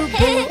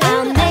boo-boo.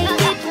 I'll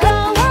make it go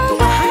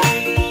away.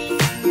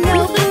 No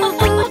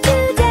boo-boo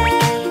today.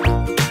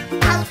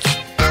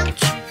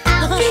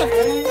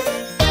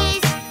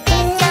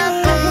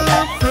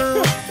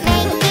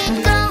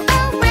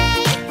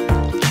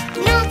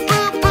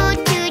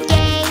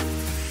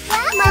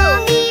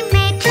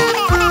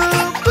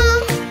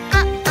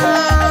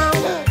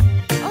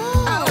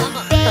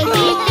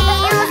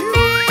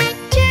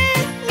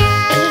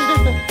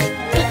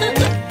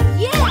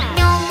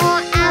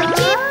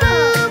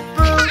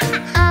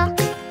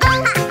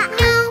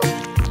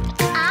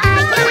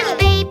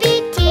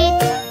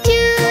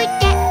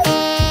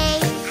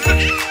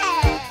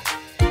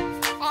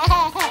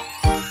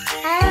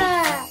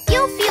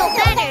 You'll feel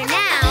better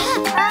now.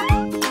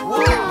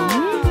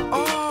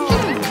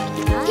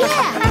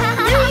 Yeah,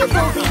 there you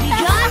go, Baby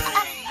John.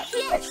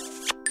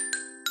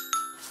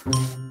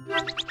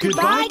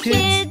 Goodbye,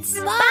 kids.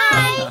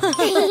 Bye.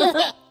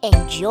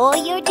 Enjoy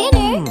your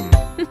dinner.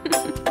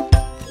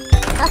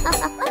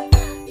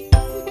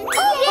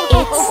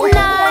 It's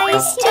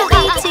nice to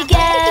be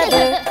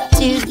together.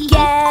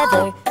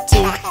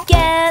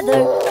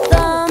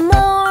 The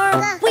more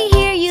we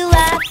hear you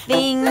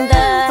laughing,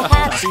 the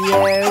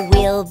happier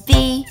we'll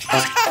be.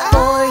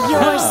 For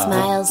your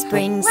smiles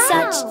bring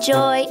such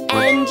joy,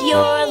 and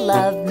your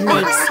love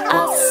makes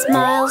us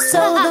smile. So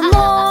the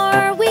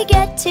more we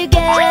get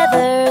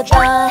together,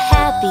 the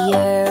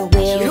happier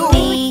we'll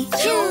be.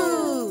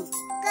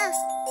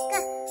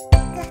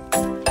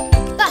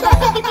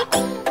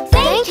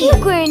 Thank you,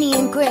 Granny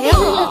and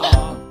Grandma.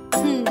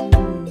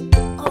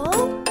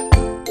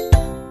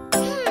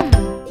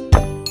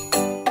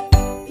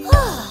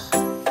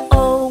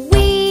 Oh,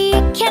 we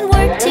can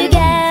work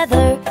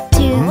together.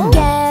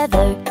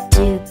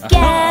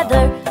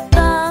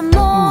 The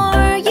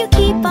more you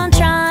keep on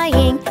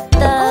trying,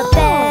 the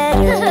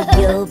better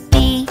you'll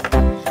be.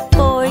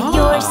 For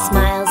your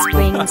smiles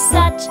bring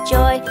such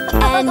joy,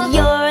 and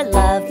your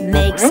love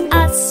makes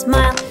us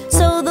smile.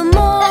 So the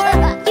more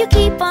you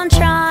keep on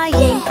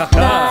trying,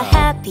 the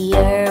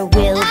happier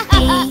we'll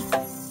be.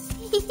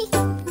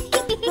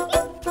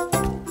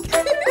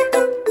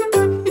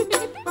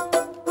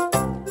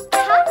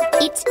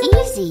 It's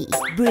easy.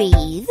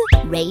 Breathe,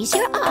 raise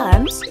your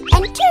arms,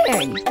 and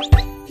turn.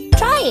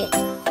 Try it.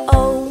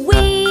 Oh,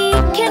 we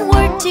can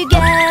work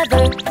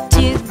together.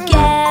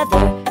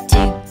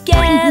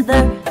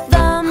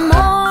 The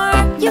more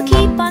you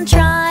keep on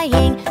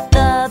trying,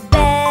 the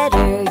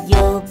better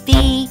you'll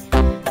be.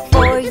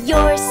 For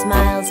your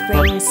smiles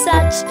bring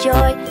such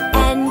joy,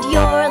 and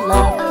your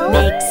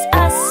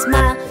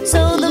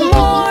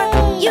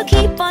you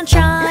keep on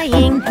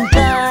trying,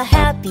 the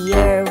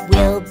happier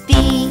we'll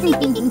be.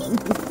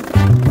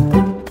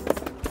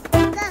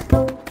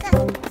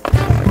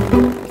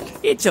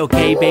 It's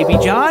okay, Baby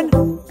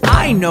John.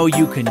 I know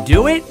you can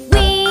do it.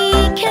 We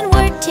can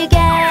work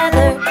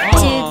together,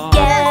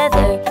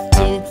 together,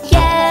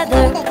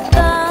 together.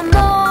 The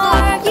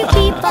more you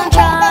keep on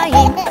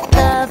trying,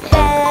 the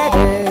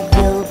better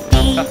you'll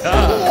be.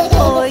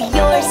 For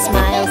your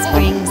smiles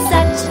bring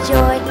such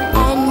joy,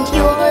 and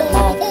your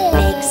love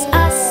makes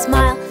us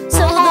smile.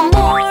 So the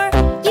more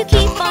you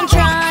keep on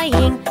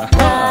trying,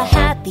 the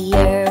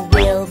happier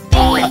we'll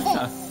be.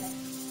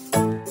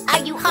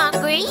 Are you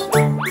hungry?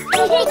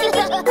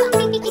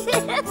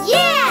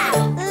 Yeah!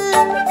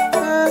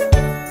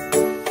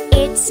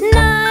 It's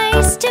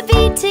nice to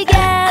be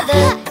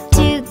together,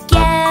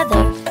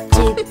 together,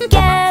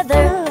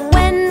 together.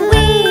 When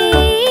we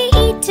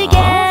eat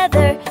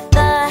together,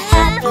 the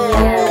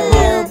happier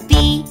we'll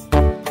be.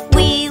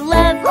 We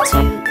love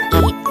to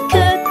eat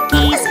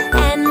cookies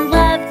and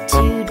love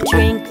to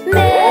drink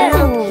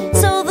milk.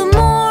 So the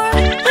more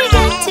we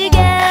get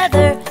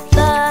together,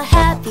 the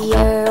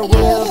happier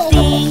we'll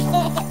be.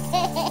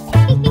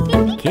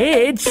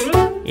 Kids,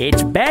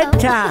 it's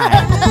bedtime.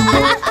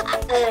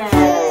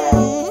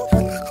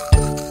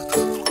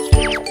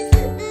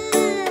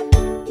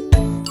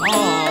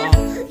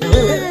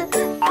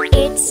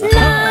 It's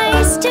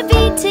nice to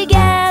be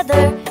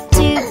together,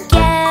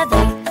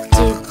 together,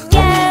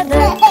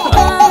 together.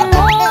 The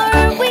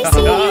more we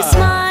see you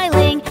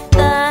smiling,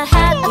 the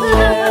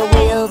happier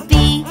we'll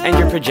be. And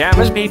your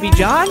pajamas, Baby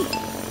John?